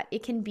like that.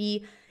 It can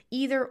be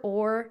either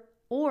or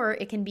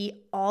it can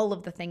be all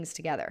of the things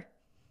together.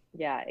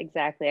 Yeah,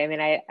 exactly. I mean,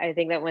 I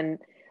think that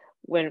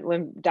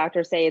when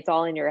doctors say it's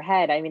all in your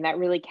head, I mean, that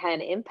really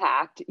can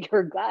impact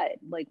your gut,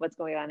 like what's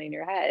going on in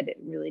your head. It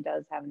really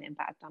does have an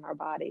impact on our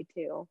body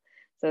too.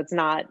 So it's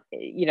not,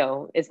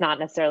 it's not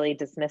necessarily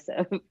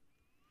dismissive.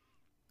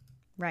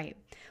 Right.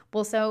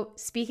 Well, so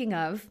speaking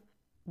of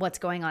what's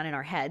going on in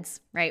our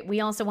heads, right?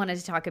 We also wanted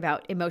to talk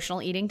about emotional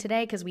eating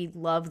today because we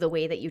love the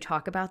way that you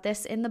talk about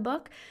this in the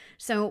book.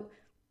 So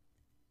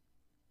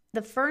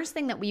the first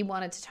thing that we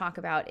wanted to talk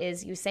about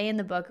is you say in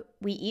the book,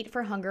 we eat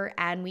for hunger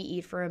and we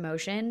eat for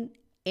emotion,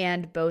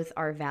 and both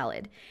are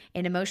valid.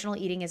 And emotional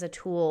eating is a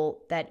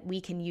tool that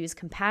we can use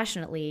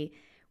compassionately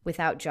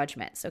without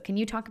judgment. So can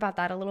you talk about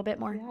that a little bit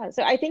more? Yeah.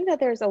 So I think that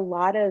there's a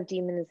lot of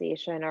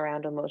demonization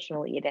around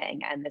emotional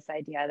eating and this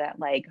idea that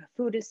like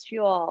food is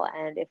fuel.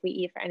 And if we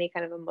eat for any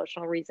kind of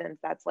emotional reasons,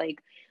 that's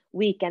like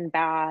weak and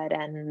bad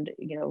and,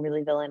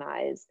 really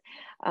villainized.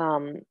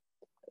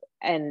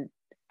 And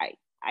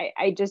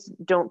I just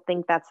don't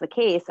think that's the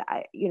case.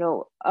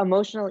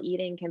 Emotional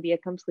eating can be a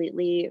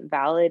completely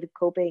valid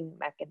coping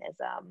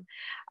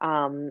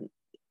mechanism.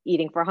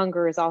 Eating for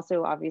hunger is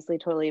also obviously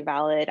totally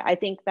valid. I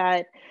think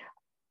that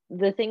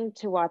the thing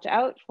to watch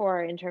out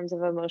for in terms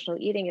of emotional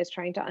eating is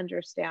trying to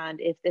understand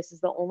if this is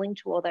the only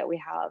tool that we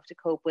have to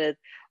cope with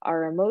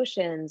our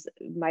emotions.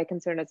 My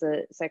concern as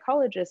a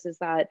psychologist is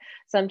that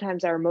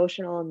sometimes our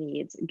emotional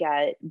needs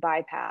get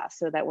bypassed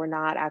so that we're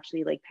not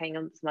actually like paying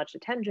as much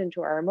attention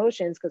to our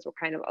emotions because we're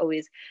kind of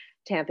always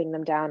tamping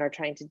them down or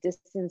trying to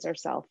distance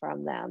ourselves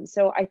from them.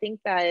 So I think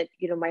that,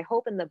 my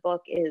hope in the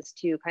book is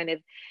to kind of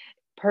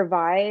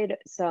provide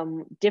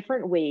some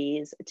different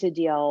ways to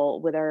deal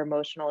with our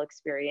emotional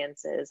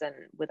experiences and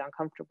with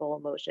uncomfortable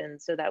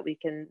emotions so that we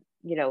can,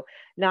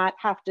 not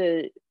have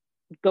to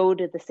go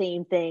to the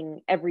same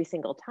thing every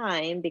single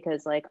time,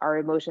 because like our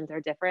emotions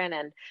are different.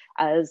 And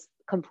as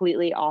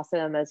completely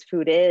awesome as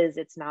food is,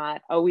 it's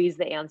not always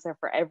the answer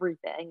for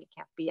everything. It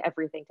can't be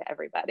everything to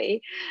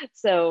everybody.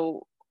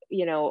 So,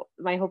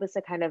 my hope is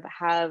to kind of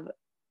have,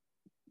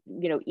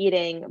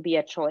 eating be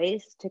a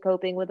choice to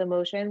coping with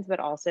emotions, but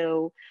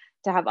also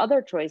to have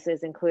other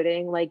choices,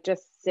 including like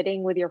just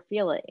sitting with your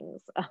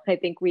feelings. I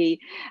think we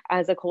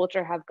as a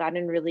culture have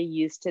gotten really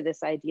used to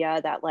this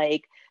idea that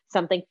like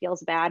something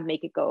feels bad,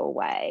 make it go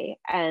away.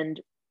 And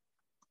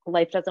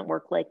life doesn't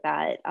work like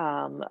that.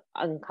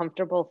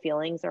 Uncomfortable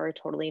feelings are a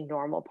totally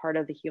normal part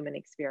of the human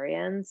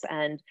experience.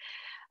 And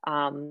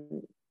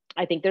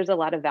I think there's a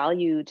lot of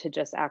value to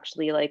just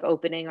actually like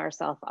opening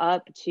ourselves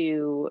up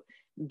to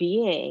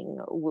being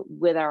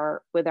with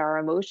our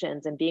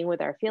emotions and being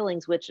with our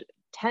feelings, which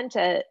tend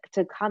to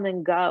come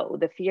and go.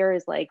 The fear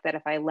is like that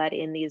if I let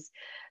in these,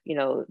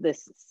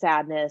 this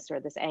sadness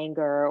or this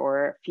anger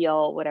or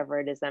feel whatever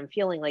it is I'm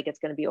feeling, like it's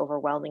going to be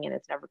overwhelming and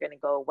it's never going to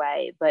go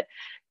away. But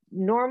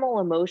normal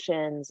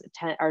emotions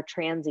are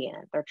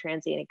transient. They're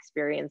transient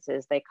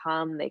experiences. They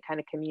come, they kind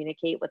of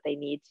communicate what they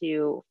need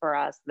to for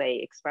us.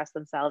 They express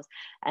themselves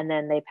and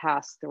then they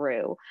pass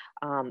through.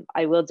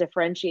 I will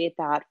differentiate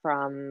that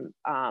from,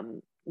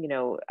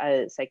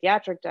 a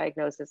psychiatric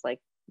diagnosis like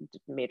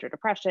major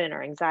depression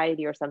or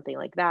anxiety or something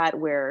like that,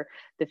 where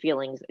the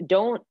feelings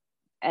don't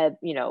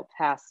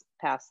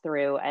pass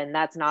through. And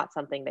that's not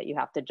something that you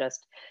have to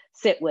just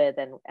sit with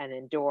and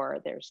endure.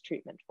 There's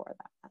treatment for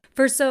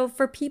that.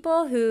 For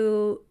people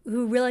who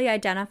really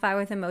identify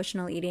with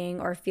emotional eating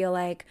or feel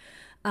like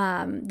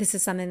this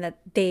is something that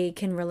they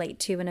can relate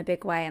to in a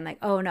big way, and like,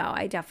 oh no,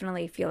 I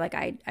definitely feel like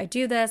I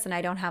do this and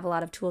I don't have a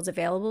lot of tools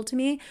available to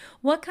me.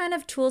 What kind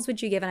of tools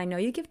would you give? And I know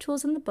you give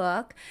tools in the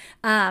book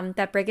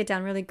that break it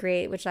down really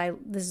great,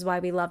 this is why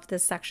we loved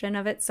this section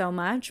of it so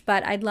much.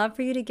 But I'd love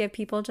for you to give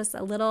people just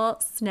a little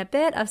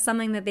snippet of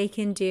something that they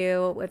can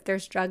do if they're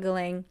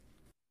struggling.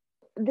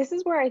 This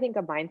is where I think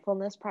a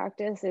mindfulness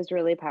practice is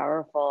really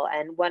powerful.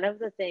 And one of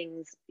the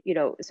things,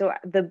 so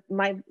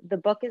the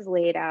book is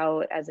laid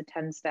out as a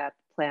 10-step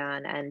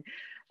plan. And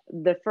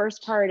the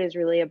first part is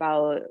really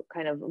about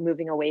kind of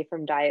moving away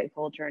from diet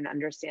culture and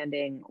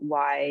understanding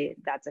why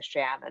that's a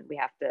sham. And we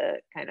have to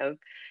kind of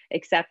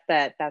accept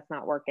that that's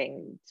not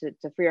working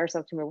to free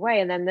ourselves to move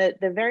away. And then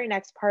the very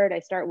next part, I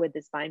start with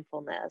this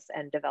mindfulness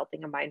and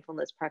developing a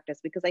mindfulness practice,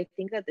 because I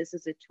think that this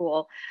is a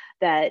tool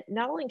that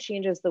not only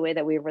changes the way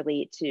that we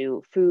relate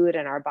to food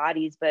and our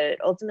bodies, but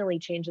ultimately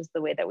changes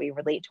the way that we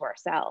relate to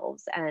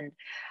ourselves. And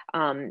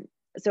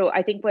so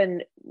I think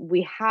when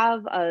we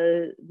have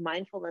a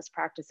mindfulness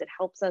practice, it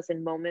helps us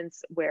in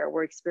moments where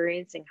we're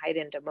experiencing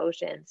heightened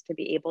emotions to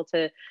be able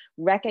to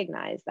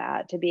recognize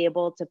that, to be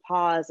able to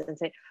pause and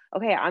say,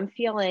 okay, I'm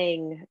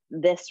feeling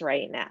this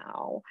right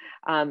now.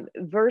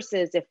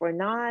 Versus if we're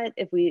not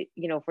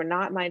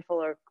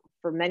mindful, or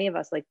for many of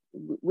us, like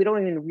we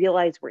don't even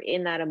realize we're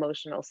in that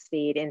emotional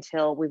state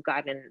until we've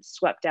gotten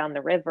swept down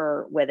the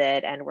river with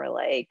it. And we're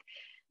like,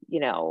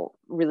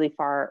 really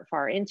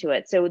far into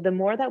it. So the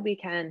more that we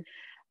can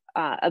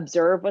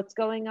observe what's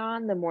going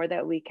on, the more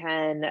that we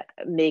can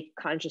make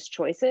conscious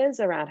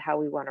choices around how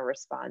we want to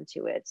respond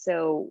to it.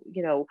 So,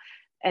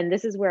 and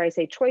this is where I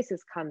say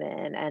choices come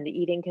in, and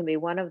eating can be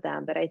one of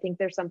them. But I think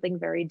there's something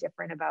very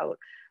different about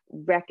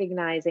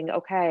recognizing,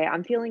 okay,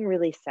 I'm feeling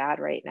really sad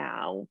right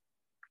now.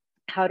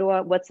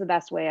 What's the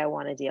best way I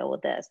want to deal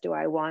with this? Do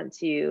I want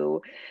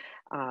to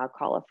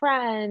call a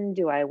friend?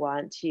 Do I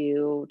want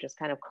to just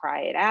kind of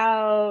cry it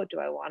out? Do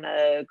I want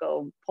to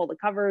go pull the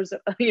covers,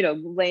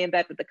 lay in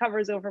bed with the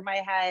covers over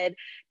my head?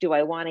 Do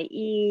I want to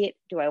eat?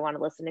 Do I want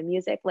to listen to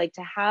music? Like,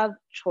 to have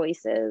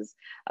choices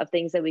of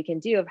things that we can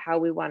do, of how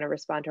we want to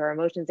respond to our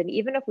emotions. And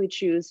even if we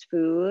choose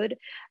food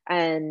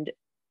and,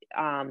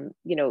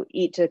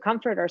 eat to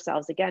comfort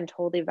ourselves, again,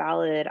 totally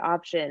valid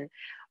option.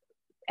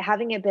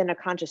 Having it been a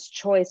conscious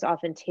choice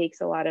often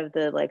takes a lot of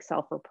the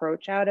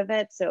self-reproach out of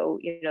it. So,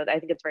 I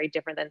think it's very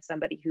different than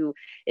somebody who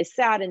is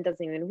sad and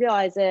doesn't even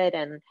realize it,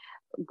 and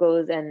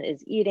goes and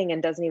is eating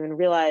and doesn't even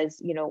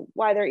realize,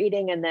 why they're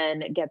eating, and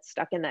then gets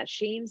stuck in that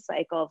shame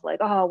cycle of like,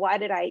 oh, why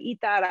did I eat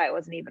that? I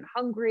wasn't even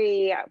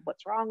hungry.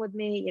 What's wrong with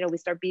me? We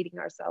start beating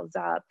ourselves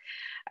up.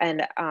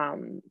 And,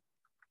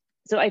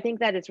 so I think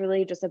that it's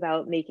really just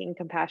about making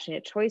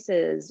compassionate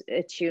choices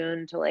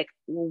attuned to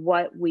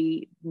what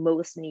we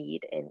most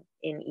need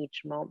in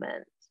each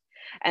moment.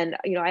 And,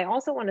 I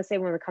also want to say,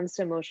 when it comes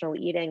to emotional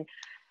eating,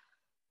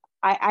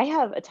 I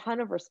have a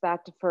ton of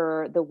respect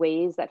for the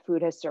ways that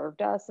food has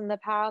served us in the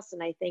past.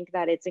 And I think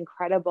that it's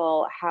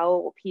incredible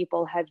how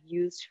people have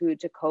used food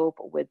to cope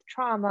with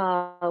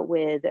trauma,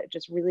 with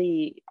just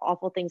really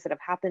awful things that have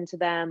happened to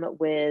them,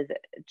 with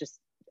just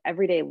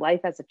everyday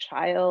life as a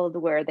child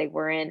where they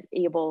weren't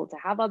able to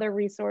have other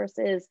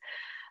resources.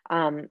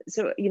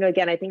 So,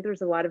 again, I think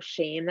there's a lot of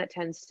shame that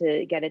tends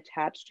to get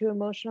attached to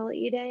emotional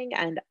eating.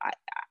 And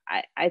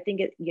I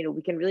think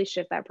we can really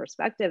shift that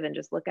perspective and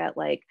just look at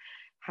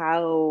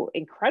how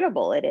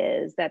incredible it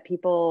is that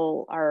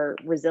people are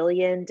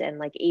resilient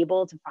and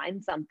able to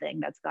find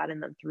something that's gotten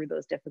them through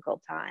those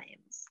difficult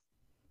times.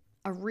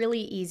 A really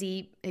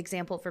easy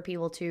example for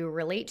people to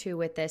relate to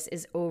with this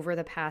is over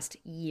the past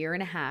year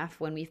and a half,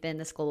 when we've been in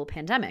this global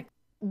pandemic.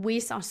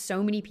 We saw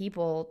so many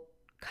people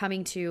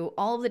coming to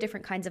all of the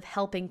different kinds of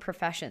helping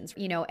professions,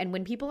 and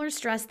when people are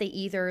stressed, they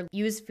either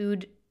use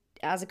food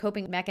as a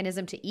coping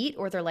mechanism to eat,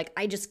 or they're like,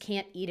 I just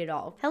can't eat it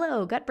all.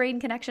 Hello, gut-brain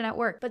connection at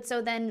work. But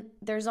so then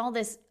there's all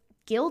this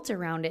guilt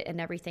around it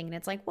and everything. And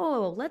it's like,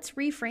 whoa, let's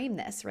reframe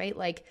this, right?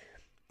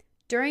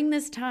 During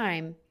this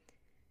time,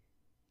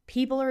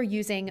 people are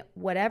using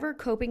whatever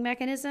coping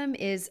mechanism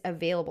is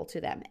available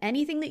to them.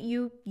 Anything that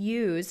you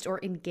used or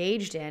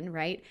engaged in,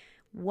 right,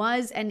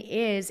 was and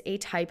is a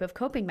type of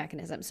coping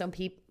mechanism. Some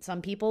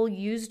people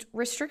used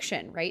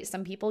restriction, right?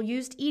 Some people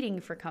used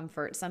eating for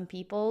comfort. Some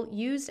people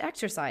used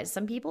exercise.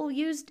 Some people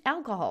used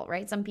alcohol,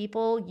 right? Some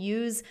people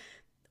use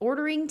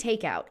ordering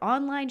takeout,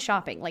 online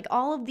shopping.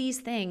 All of these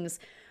things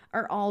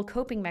are all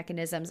coping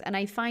mechanisms. And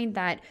I find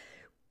that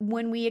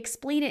when we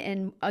explain it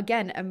in,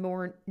 again, a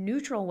more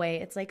neutral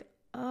way, it's like,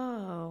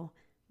 oh,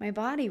 my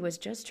body was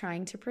just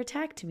trying to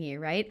protect me,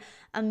 right?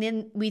 And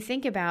then we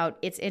think about,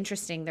 it's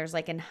interesting, there's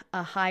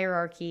a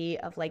hierarchy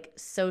of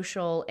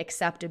social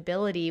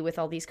acceptability with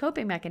all these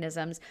coping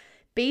mechanisms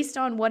based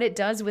on what it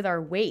does with our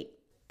weight.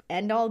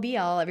 End all be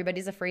all,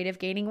 everybody's afraid of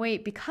gaining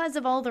weight because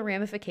of all the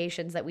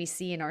ramifications that we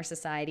see in our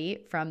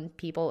society from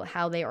people,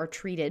 how they are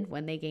treated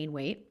when they gain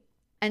weight.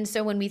 And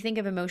so when we think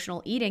of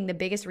emotional eating, the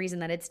biggest reason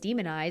that it's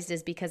demonized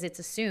is because it's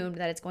assumed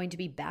that it's going to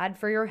be bad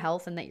for your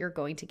health and that you're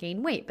going to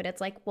gain weight. But it's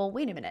like, well,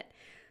 wait a minute.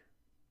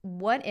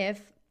 What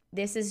if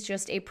this is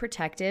just a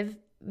protective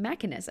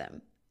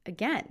mechanism?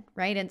 Again,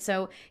 right? And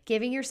so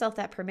giving yourself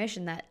that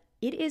permission that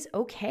it is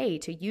okay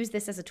to use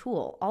this as a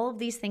tool. All of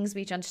these things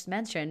we just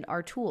mentioned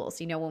are tools.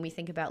 You know, when we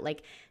think about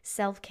like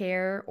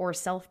self-care or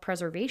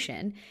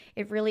self-preservation,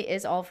 it really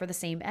is all for the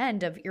same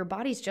end of your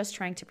body's just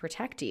trying to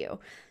protect you.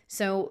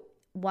 So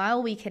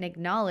while we can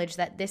acknowledge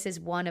that this is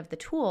one of the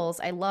tools,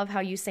 I love how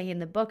you say in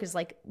the book is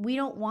like, we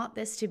don't want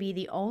this to be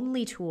the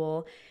only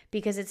tool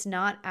because it's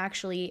not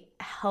actually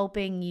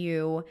helping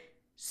you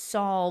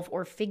solve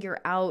or figure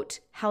out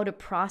how to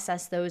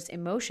process those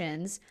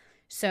emotions.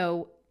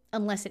 So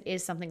unless it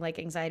is something like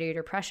anxiety or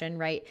depression,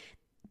 right?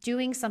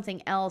 Doing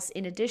something else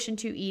in addition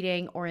to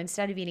eating or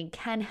instead of eating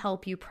can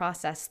help you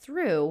process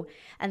through.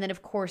 And then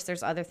of course,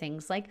 there's other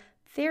things like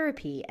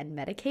therapy and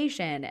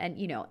medication and,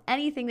 you know,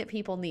 anything that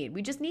people need.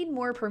 We just need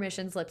more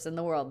permission slips in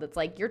the world that's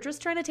like, you're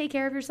just trying to take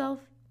care of yourself.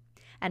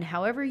 And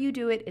however you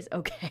do it is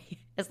okay,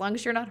 as long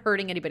as you're not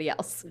hurting anybody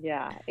else.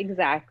 Yeah,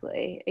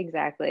 exactly.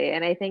 Exactly.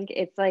 And I think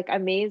it's like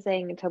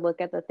amazing to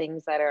look at the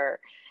things that are,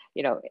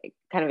 you know,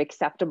 kind of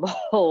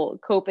acceptable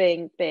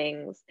coping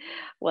things.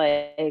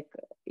 Like,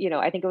 you know,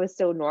 I think it was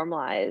so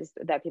normalized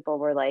that people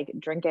were like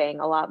drinking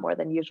a lot more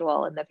than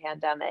usual in the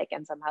pandemic.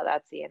 And somehow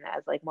that's seen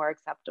as like more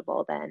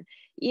acceptable than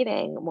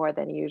eating more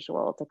than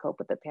usual to cope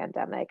with the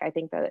pandemic. I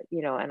think that,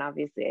 you know, and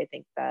obviously I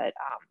think that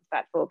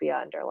fat phobia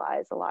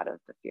underlies a lot of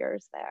the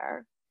fears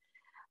there.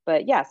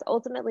 But yes,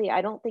 ultimately,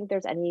 I don't think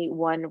there's any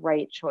one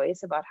right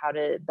choice about how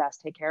to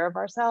best take care of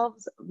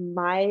ourselves.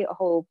 My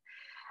hope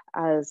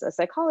as a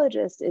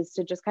psychologist is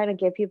to just kind of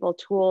give people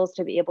tools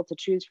to be able to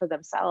choose for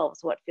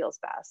themselves what feels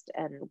best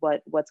and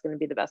what's going to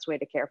be the best way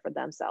to care for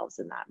themselves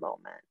in that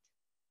moment.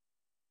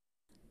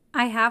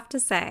 I have to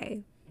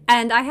say,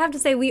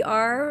 we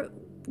are,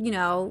 you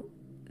know,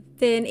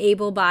 thin,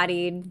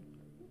 able-bodied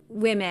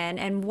women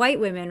and white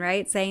women,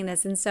 right, saying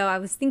this. And so I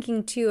was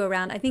thinking too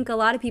around, I think a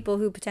lot of people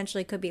who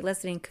potentially could be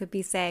listening could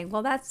be saying,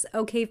 well, that's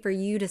okay for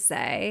you to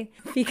say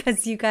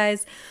because you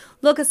guys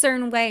look a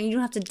certain way and you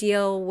don't have to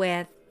deal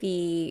with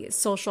the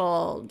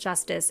social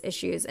justice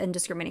issues and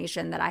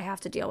discrimination that I have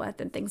to deal with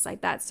and things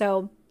like that.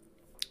 So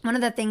one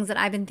of the things that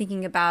I've been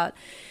thinking about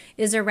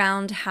is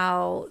around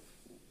how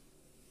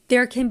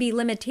there can be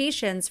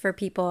limitations for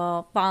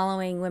people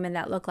following women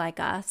that look like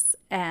us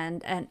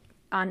and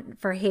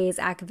for HAES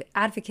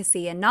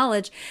advocacy and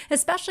knowledge,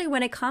 especially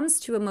when it comes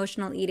to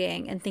emotional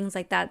eating and things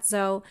like that.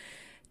 So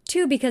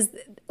too, because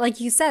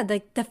like you said,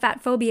 like the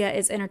fat phobia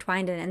is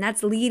intertwined in it, and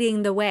that's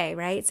leading the way,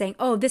 right? Saying,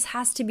 oh, this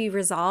has to be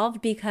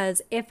resolved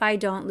because if I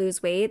don't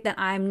lose weight, then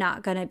I'm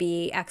not going to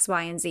be X,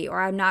 Y, and Z,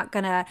 or I'm not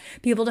going to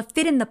be able to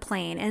fit in the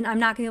plane, and I'm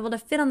not going to be able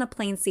to fit on the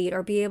plane seat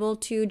or be able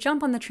to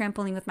jump on the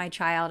trampoline with my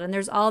child. And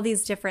there's all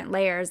these different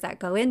layers that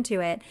go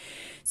into it.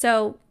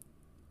 So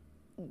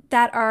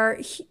that are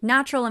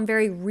natural and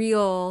very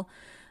real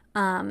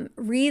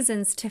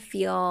reasons to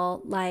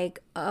feel like,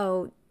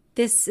 oh,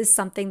 this is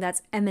something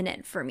that's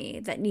imminent for me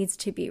that needs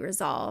to be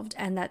resolved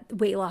and that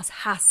weight loss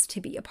has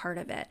to be a part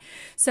of it.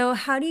 So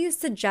how do you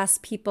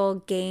suggest people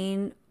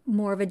gain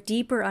more of a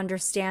deeper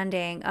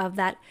understanding of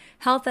that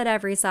health at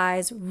every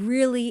size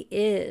really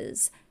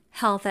is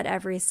health at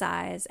every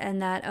size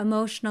and that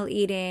emotional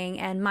eating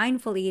and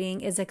mindful eating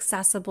is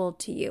accessible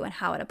to you and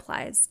how it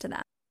applies to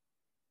them?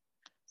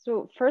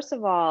 So first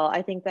of all,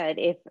 I think that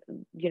if,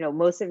 you know,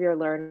 most of your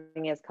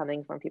learning is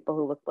coming from people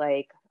who look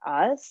like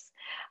us,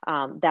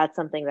 that's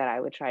something that I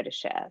would try to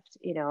shift,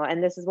 you know,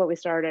 and this is what we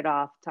started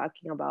off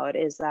talking about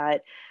is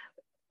that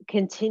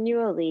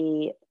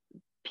continually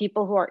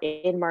people who are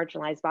in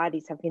marginalized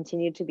bodies have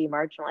continued to be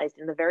marginalized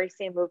in the very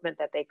same movement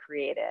that they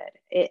created.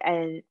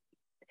 And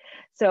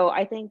so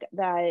I think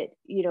that,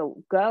 you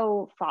know,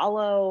 go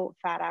follow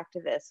fat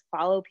activists,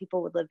 follow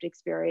people with lived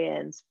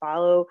experience,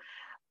 follow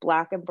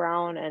Black and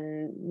brown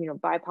and, you know,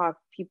 BIPOC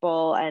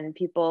people and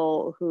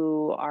people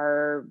who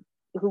are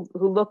who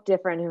look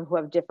different and who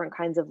have different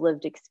kinds of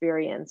lived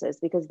experiences,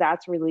 because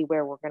that's really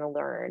where we're going to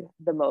learn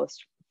the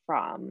most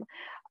from.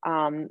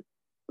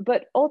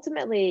 But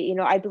ultimately, you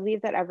know, I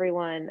believe that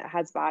everyone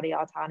has body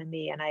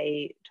autonomy, and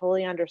I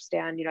totally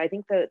understand. You know, I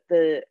think that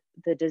the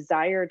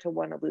desire to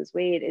want to lose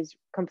weight is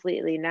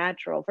completely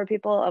natural for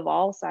people of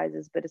all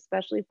sizes, but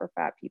especially for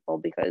fat people,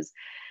 because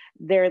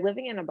they're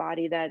living in a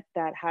body that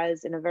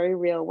has in a very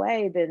real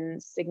way been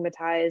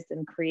stigmatized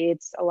and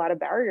creates a lot of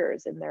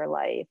barriers in their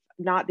life,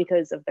 not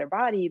because of their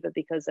body, but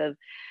because of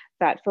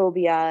fat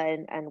phobia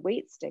and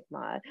weight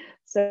stigma.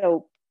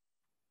 So,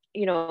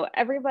 you know,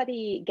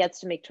 everybody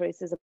gets to make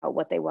choices about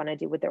what they want to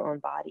do with their own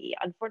body.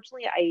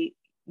 Unfortunately, I,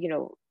 you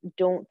know,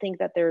 don't think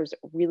that there's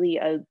really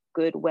a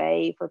good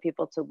way for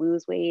people to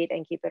lose weight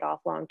and keep it off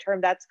long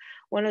term. That's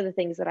one of the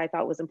things that I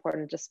thought was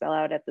important to spell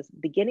out at the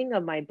beginning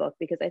of my book,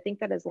 because I think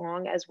that as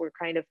long as we're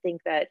kind of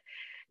think that,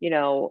 you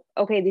know,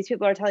 okay, these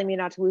people are telling me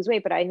not to lose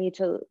weight, but I need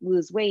to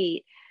lose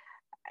weight,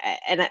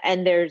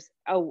 and there's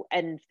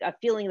a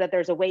feeling that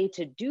there's a way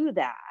to do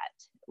that,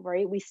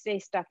 right? We stay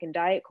stuck in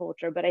diet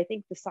culture, but I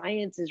think the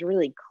science is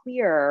really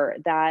clear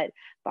that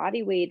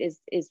body weight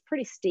is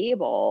pretty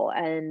stable,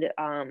 and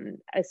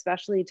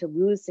especially to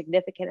lose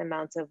significant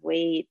amounts of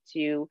weight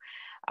to,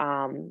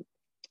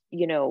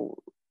 you know,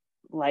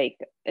 like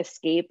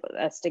escape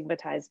a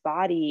stigmatized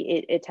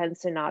body, it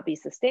tends to not be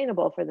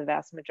sustainable for the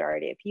vast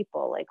majority of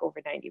people, like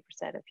over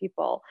 90% of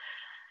people.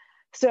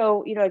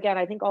 So, again,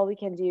 I think all we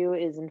can do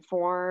is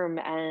inform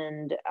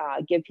and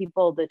give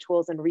people the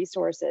tools and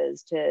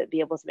resources to be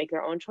able to make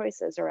their own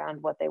choices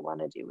around what they want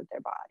to do with their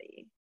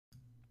body.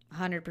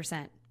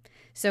 100%.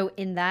 So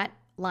in that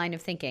line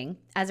of thinking,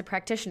 as a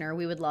practitioner,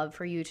 we would love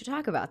for you to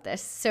talk about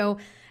this. So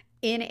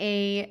in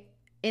a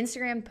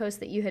Instagram post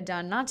that you had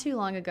done not too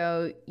long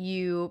ago,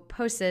 you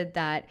posted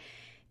that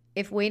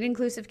if weight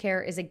inclusive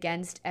care is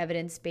against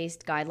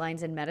evidence-based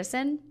guidelines in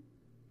medicine,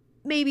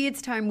 maybe it's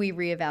time we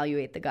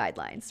reevaluate the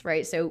guidelines,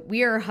 right? So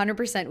we are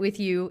 100% with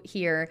you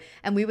here.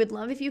 And we would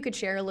love if you could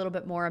share a little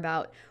bit more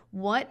about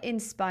what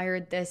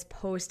inspired this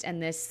post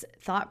and this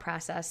thought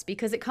process,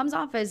 because it comes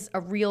off as a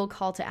real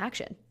call to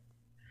action.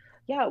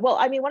 Yeah, well,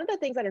 I mean, one of the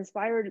things that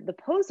inspired the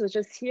post was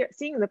just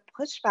seeing the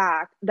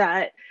pushback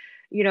that,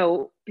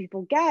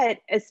 people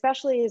get,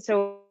 especially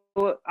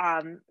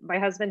my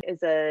husband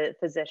is a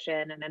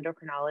physician, an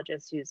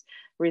endocrinologist who's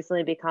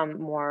recently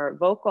become more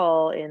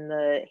vocal in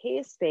the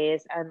HAES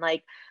space, and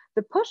like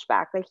the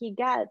pushback that he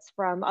gets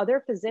from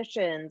other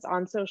physicians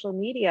on social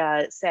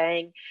media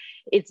saying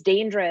it's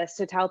dangerous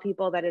to tell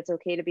people that it's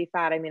okay to be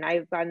fat. I mean,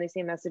 I've gotten the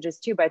same messages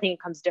too, but I think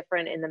it comes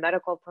different in the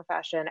medical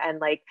profession. And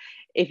like,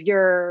 if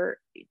you're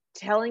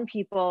telling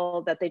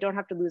people that they don't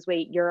have to lose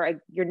weight, you're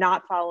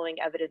not following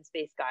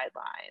evidence-based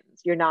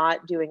guidelines. You're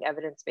not doing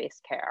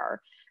evidence-based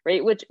care,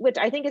 right? Which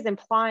I think is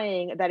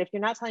implying that if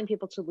you're not telling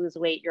people to lose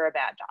weight, you're a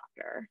bad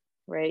doctor,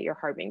 right? You're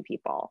harming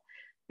people.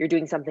 You're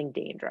doing something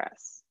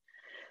dangerous.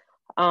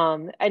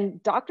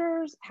 And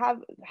doctors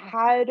have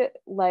had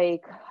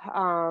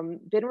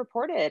been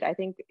reported. I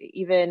think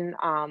even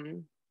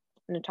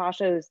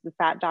Natasha's the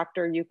Fat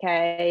Doctor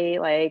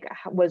UK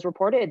was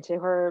reported to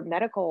her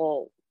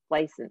medical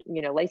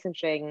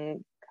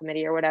licensing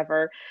committee or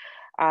whatever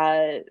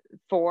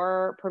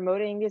for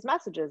promoting these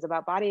messages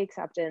about body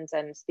acceptance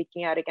and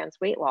speaking out against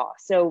weight loss.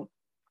 So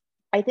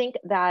I think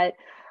that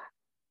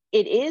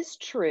it is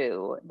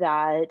true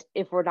that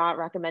if we're not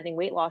recommending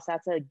weight loss,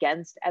 that's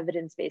against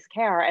evidence-based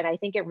care. And I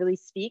think it really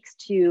speaks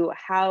to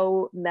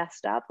how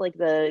messed up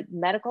the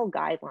medical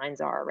guidelines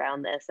are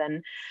around this.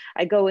 And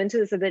I go into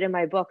this a bit in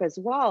my book as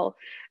well,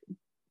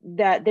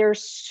 that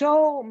there's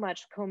so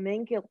much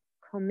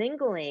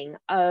commingling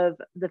of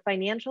the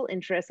financial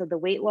interests of the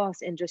weight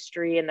loss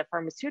industry and the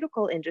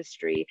pharmaceutical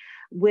industry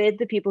with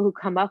the people who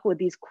come up with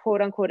these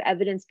quote unquote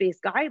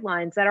evidence-based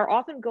guidelines that are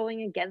often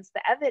going against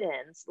the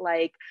evidence.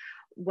 Like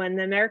when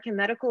the American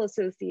Medical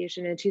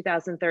Association in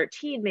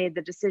 2013 made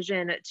the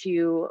decision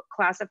to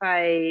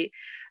classify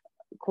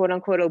quote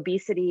unquote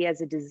obesity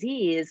as a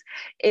disease,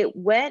 it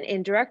went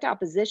in direct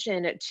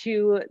opposition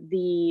to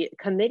the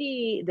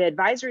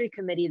advisory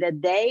committee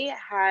that they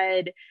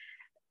had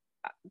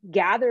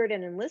gathered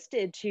and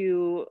enlisted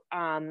to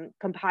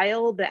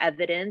compile the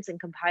evidence and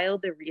compile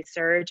the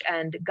research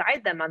and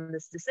guide them on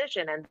this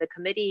decision. And the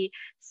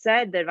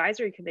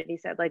advisory committee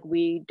said,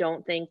 we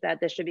don't think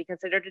that this should be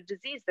considered a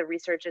disease. The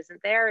research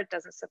isn't there. It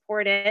doesn't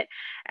support it.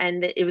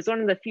 And it was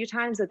one of the few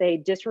times that they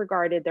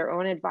disregarded their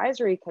own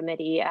advisory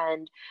committee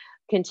and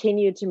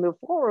continued to move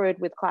forward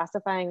with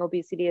classifying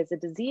obesity as a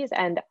disease.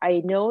 And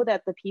I know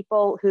that the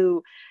people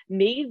who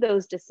made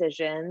those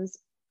decisions,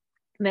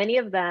 many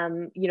of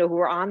them, who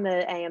were on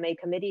the AMA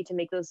committee to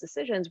make those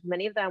decisions,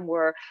 many of them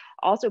were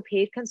also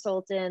paid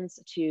consultants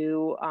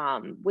to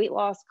weight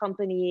loss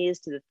companies,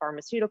 to the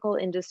pharmaceutical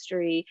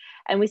industry.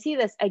 And we see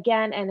this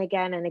again and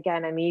again and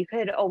again. I mean, you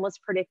could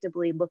almost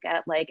predictably look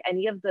at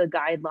any of the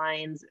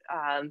guidelines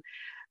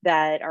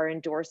that are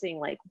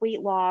endorsing weight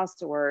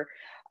loss or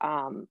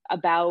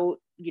about,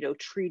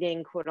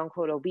 treating quote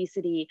unquote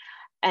obesity.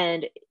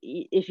 And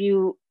if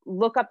you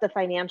look up the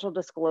financial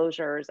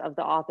disclosures of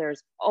the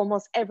authors,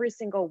 almost every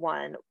single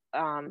one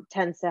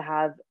tends to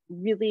have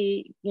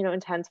really,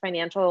 intense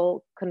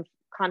financial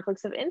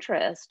conflicts of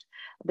interest.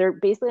 They're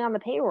basically on the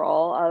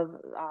payroll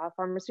of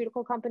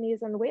pharmaceutical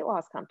companies and weight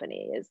loss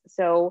companies.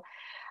 So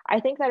I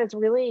think that it's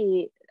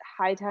really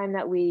high time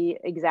that we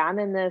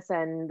examine this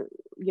and,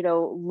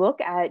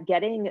 look at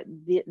getting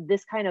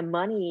this kind of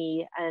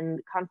money and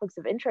conflicts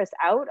of interest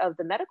out of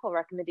the medical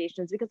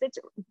recommendations, because it's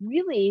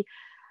really,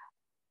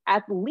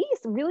 at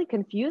least really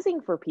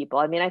confusing for people.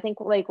 I mean, I think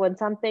when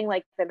something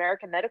like the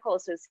American Medical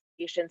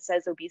Association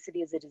says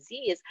obesity is a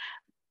disease,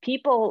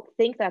 people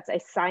think that's a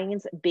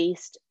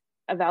science-based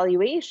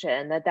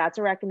evaluation, that's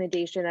a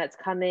recommendation that's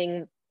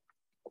coming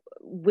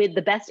with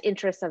the best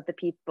interests of the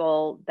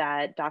people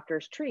that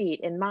doctors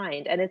treat in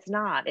mind. And it's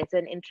not.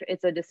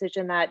 It's a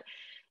decision that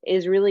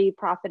is really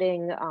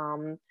profiting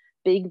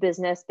big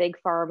business, big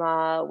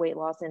pharma, weight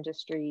loss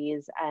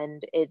industries,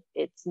 and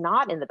it's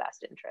not in the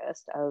best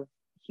interest of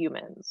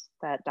humans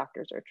that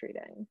doctors are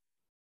treating.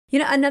 You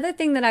know, another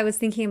thing that I was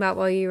thinking about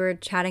while you were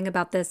chatting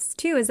about this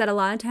too is that a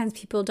lot of times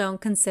people don't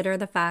consider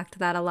the fact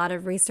that a lot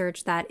of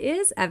research that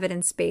is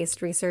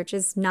evidence-based research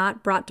is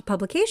not brought to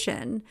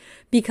publication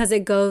because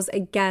it goes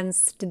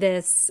against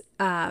this,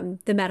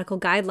 the medical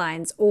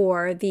guidelines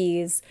or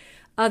these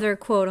other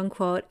quote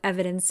unquote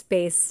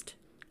evidence-based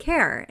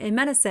care in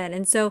medicine.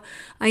 And so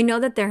I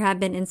know that there have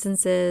been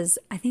instances,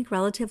 I think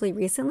relatively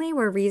recently,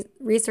 where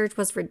research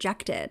was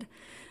rejected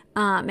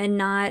and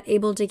not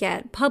able to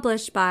get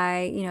published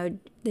by, you know,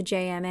 the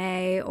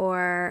JMA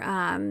or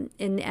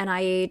in the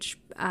NIH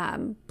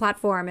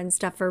platform and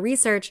stuff for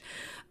research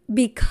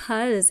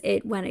because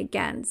it went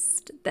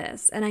against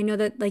this. And I know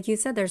that, like you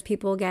said, there's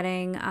people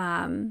getting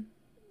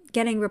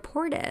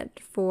reported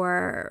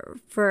for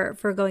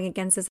going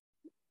against this.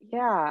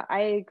 Yeah,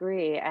 I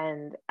agree.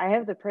 And I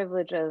have the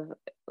privilege of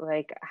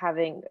like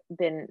having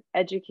been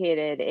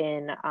educated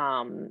in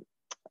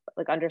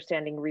like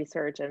understanding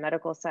research and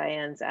medical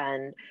science.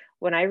 And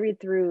when I read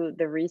through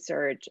the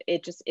research,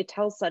 it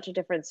tells such a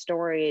different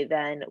story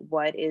than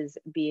what is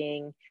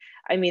being,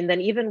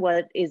 than even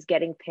what is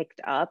getting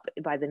picked up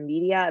by the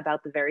media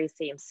about the very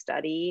same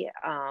study.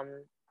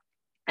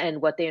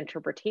 And what the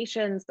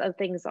interpretations of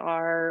things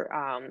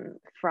are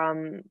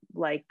from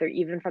like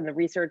even from the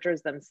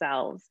researchers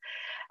themselves.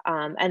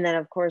 And then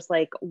of course,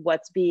 like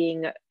what's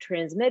being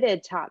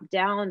transmitted top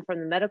down from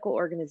the medical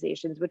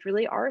organizations, which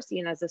really are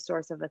seen as a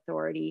source of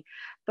authority.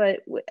 But,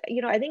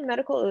 you know, I think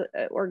medical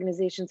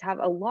organizations have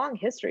a long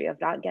history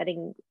of not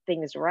getting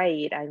things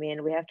right. I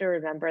mean, we have to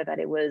remember that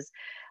it was,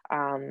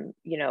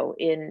 you know,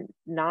 in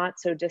not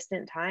so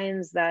distant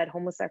times that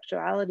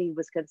homosexuality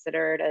was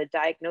considered a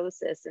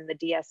diagnosis in the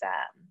DSM.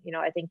 You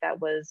know, I think that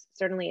was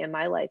certainly in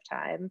my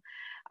lifetime.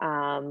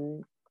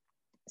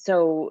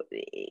 So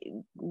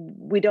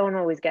we don't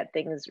always get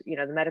things, you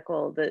know,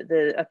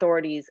 the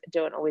authorities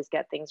don't always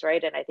get things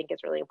right. And I think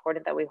it's really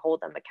important that we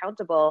hold them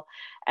accountable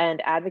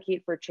and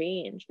advocate for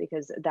change,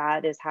 because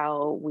that is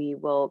how we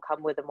will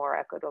come with a more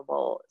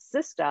equitable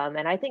system.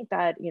 And I think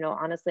that, you know,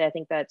 honestly, I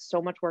think that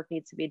so much work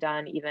needs to be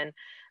done, even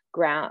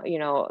you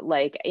know,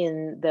 like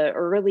in the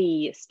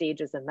early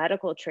stages of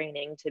medical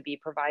training, to be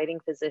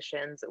providing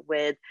physicians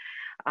with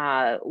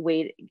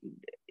weight,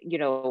 you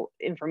know,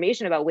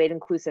 information about weight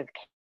inclusive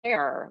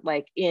care,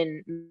 like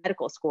in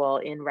medical school,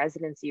 in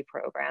residency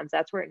programs.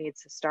 That's where it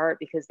needs to start,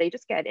 because they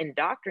just get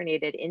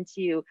indoctrinated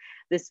into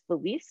this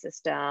belief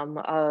system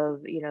of,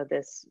 you know,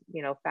 this,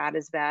 you know, fat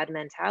is bad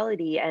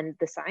mentality, and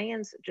the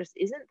science just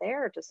isn't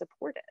there to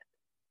support it,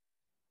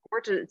 or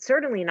to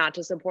certainly not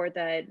to support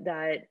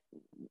that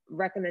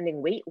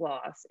recommending weight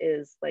loss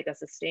is like a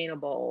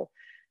sustainable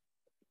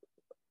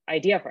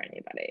idea for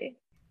anybody.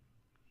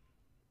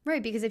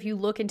 Right, because if you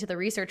look into the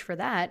research for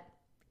that,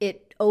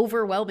 it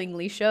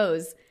overwhelmingly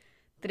shows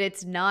that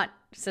it's not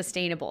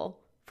sustainable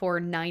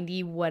for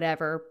 90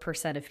 whatever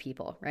percent of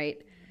people,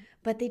 right?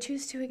 But they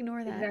choose to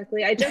ignore that.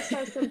 Exactly. I just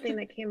saw something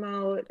that came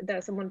out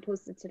that someone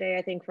posted today,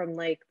 I think from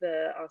like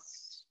the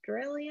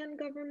Australian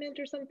government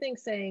or something,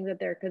 saying that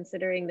they're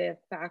considering the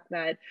fact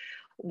that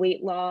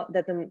weight loss,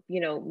 that the, you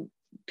know,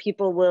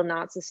 people will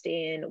not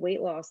sustain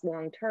weight loss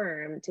long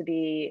term to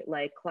be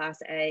like class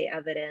A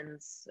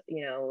evidence,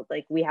 you know,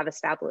 like we have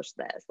established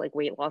this, like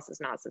weight loss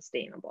is not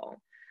sustainable.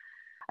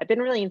 I've been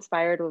really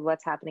inspired with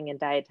what's happening in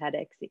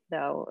dietetics,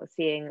 though,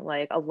 seeing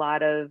like a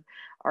lot of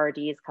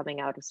RDs coming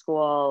out of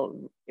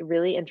school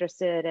really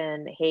interested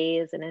in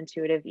HAES and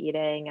intuitive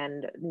eating,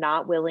 and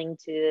not willing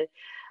to,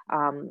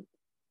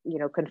 you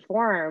know,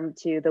 conform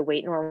to the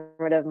weight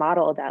normative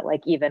model that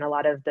like even a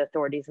lot of the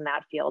authorities in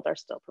that field are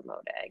still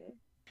promoting.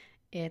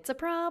 It's a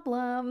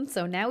problem.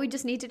 So now we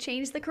just need to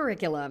change the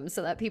curriculum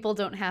so that people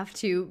don't have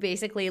to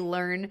basically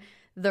learn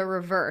the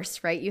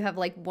reverse, right? You have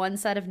like one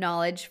set of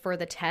knowledge for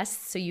the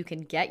tests so you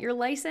can get your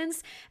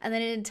license, and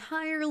then an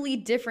entirely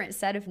different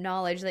set of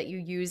knowledge that you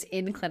use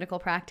in clinical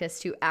practice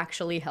to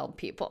actually help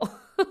people.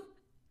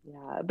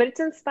 Yeah, but it's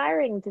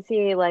inspiring to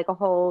see like a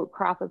whole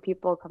crop of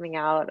people coming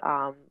out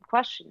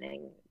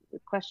questioning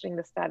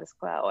the status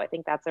quo. I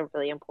think that's a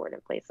really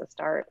important place to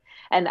start.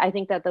 And I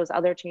think that those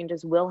other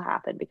changes will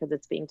happen because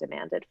it's being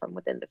demanded from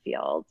within the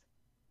field.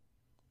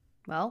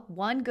 Well,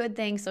 one good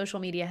thing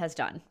social media has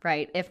done,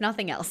 right? If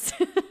nothing else.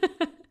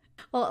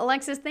 Well,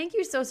 Alexis, thank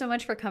you so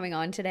much for coming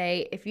on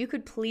today. If you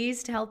could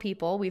please tell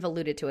people, we've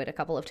alluded to it a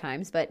couple of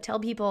times, but tell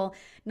people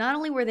not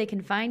only where they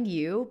can find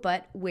you,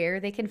 but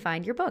where they can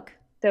find your book.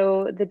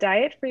 So The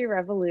Diet Free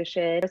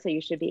Revolution, so you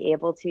should be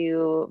able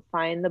to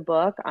find the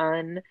book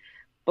on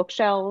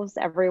bookshelves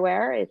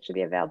everywhere. It should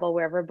be available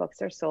wherever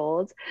books are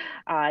sold.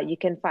 You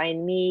can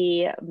find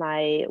me.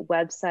 My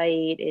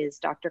website is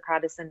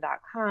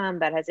drcottison.com.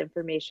 That has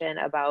information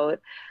about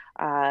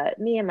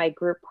me and my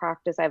group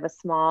practice. I have a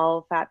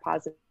small fat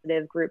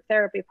positive group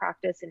therapy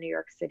practice in New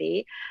York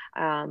City.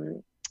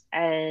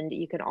 And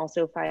you can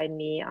also find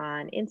me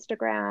on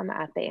Instagram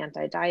at The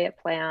Anti-Diet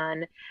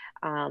Plan.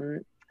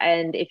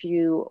 And if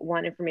you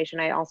want information,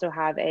 I also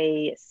have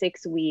a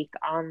 6-week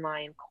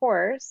online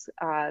course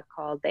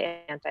called the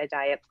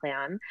Anti-Diet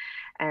Plan.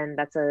 And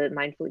that's a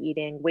mindful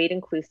eating, weight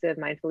inclusive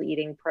mindful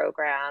eating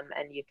program.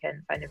 And you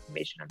can find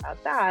information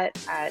about that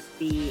at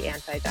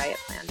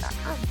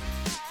theantidietplan.com.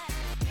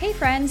 Hey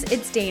friends,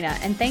 it's Dana,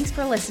 and thanks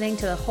for listening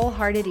to the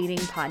Wholehearted Eating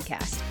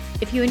Podcast.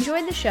 If you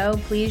enjoyed the show,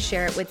 please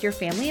share it with your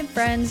family and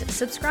friends,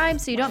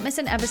 subscribe so you don't miss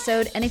an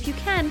episode, and if you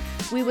can,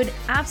 we would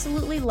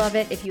absolutely love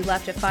it if you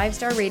left a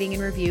 5-star rating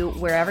and review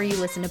wherever you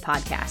listen to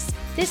podcasts.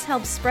 This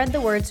helps spread the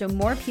word so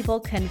more people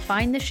can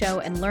find the show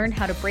and learn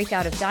how to break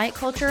out of diet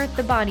culture,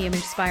 the body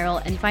image spiral,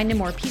 and find a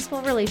more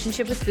peaceful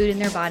relationship with food in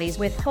their bodies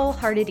with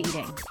wholehearted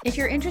eating. If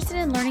you're interested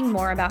in learning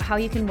more about how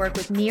you can work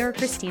with me or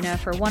Christina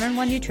for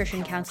one-on-one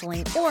nutrition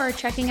counseling or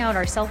checking out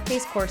our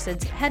self-paced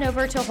courses, head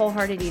over to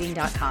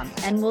wholeheartedeating.com,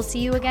 and we'll see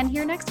you again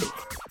here next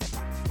week.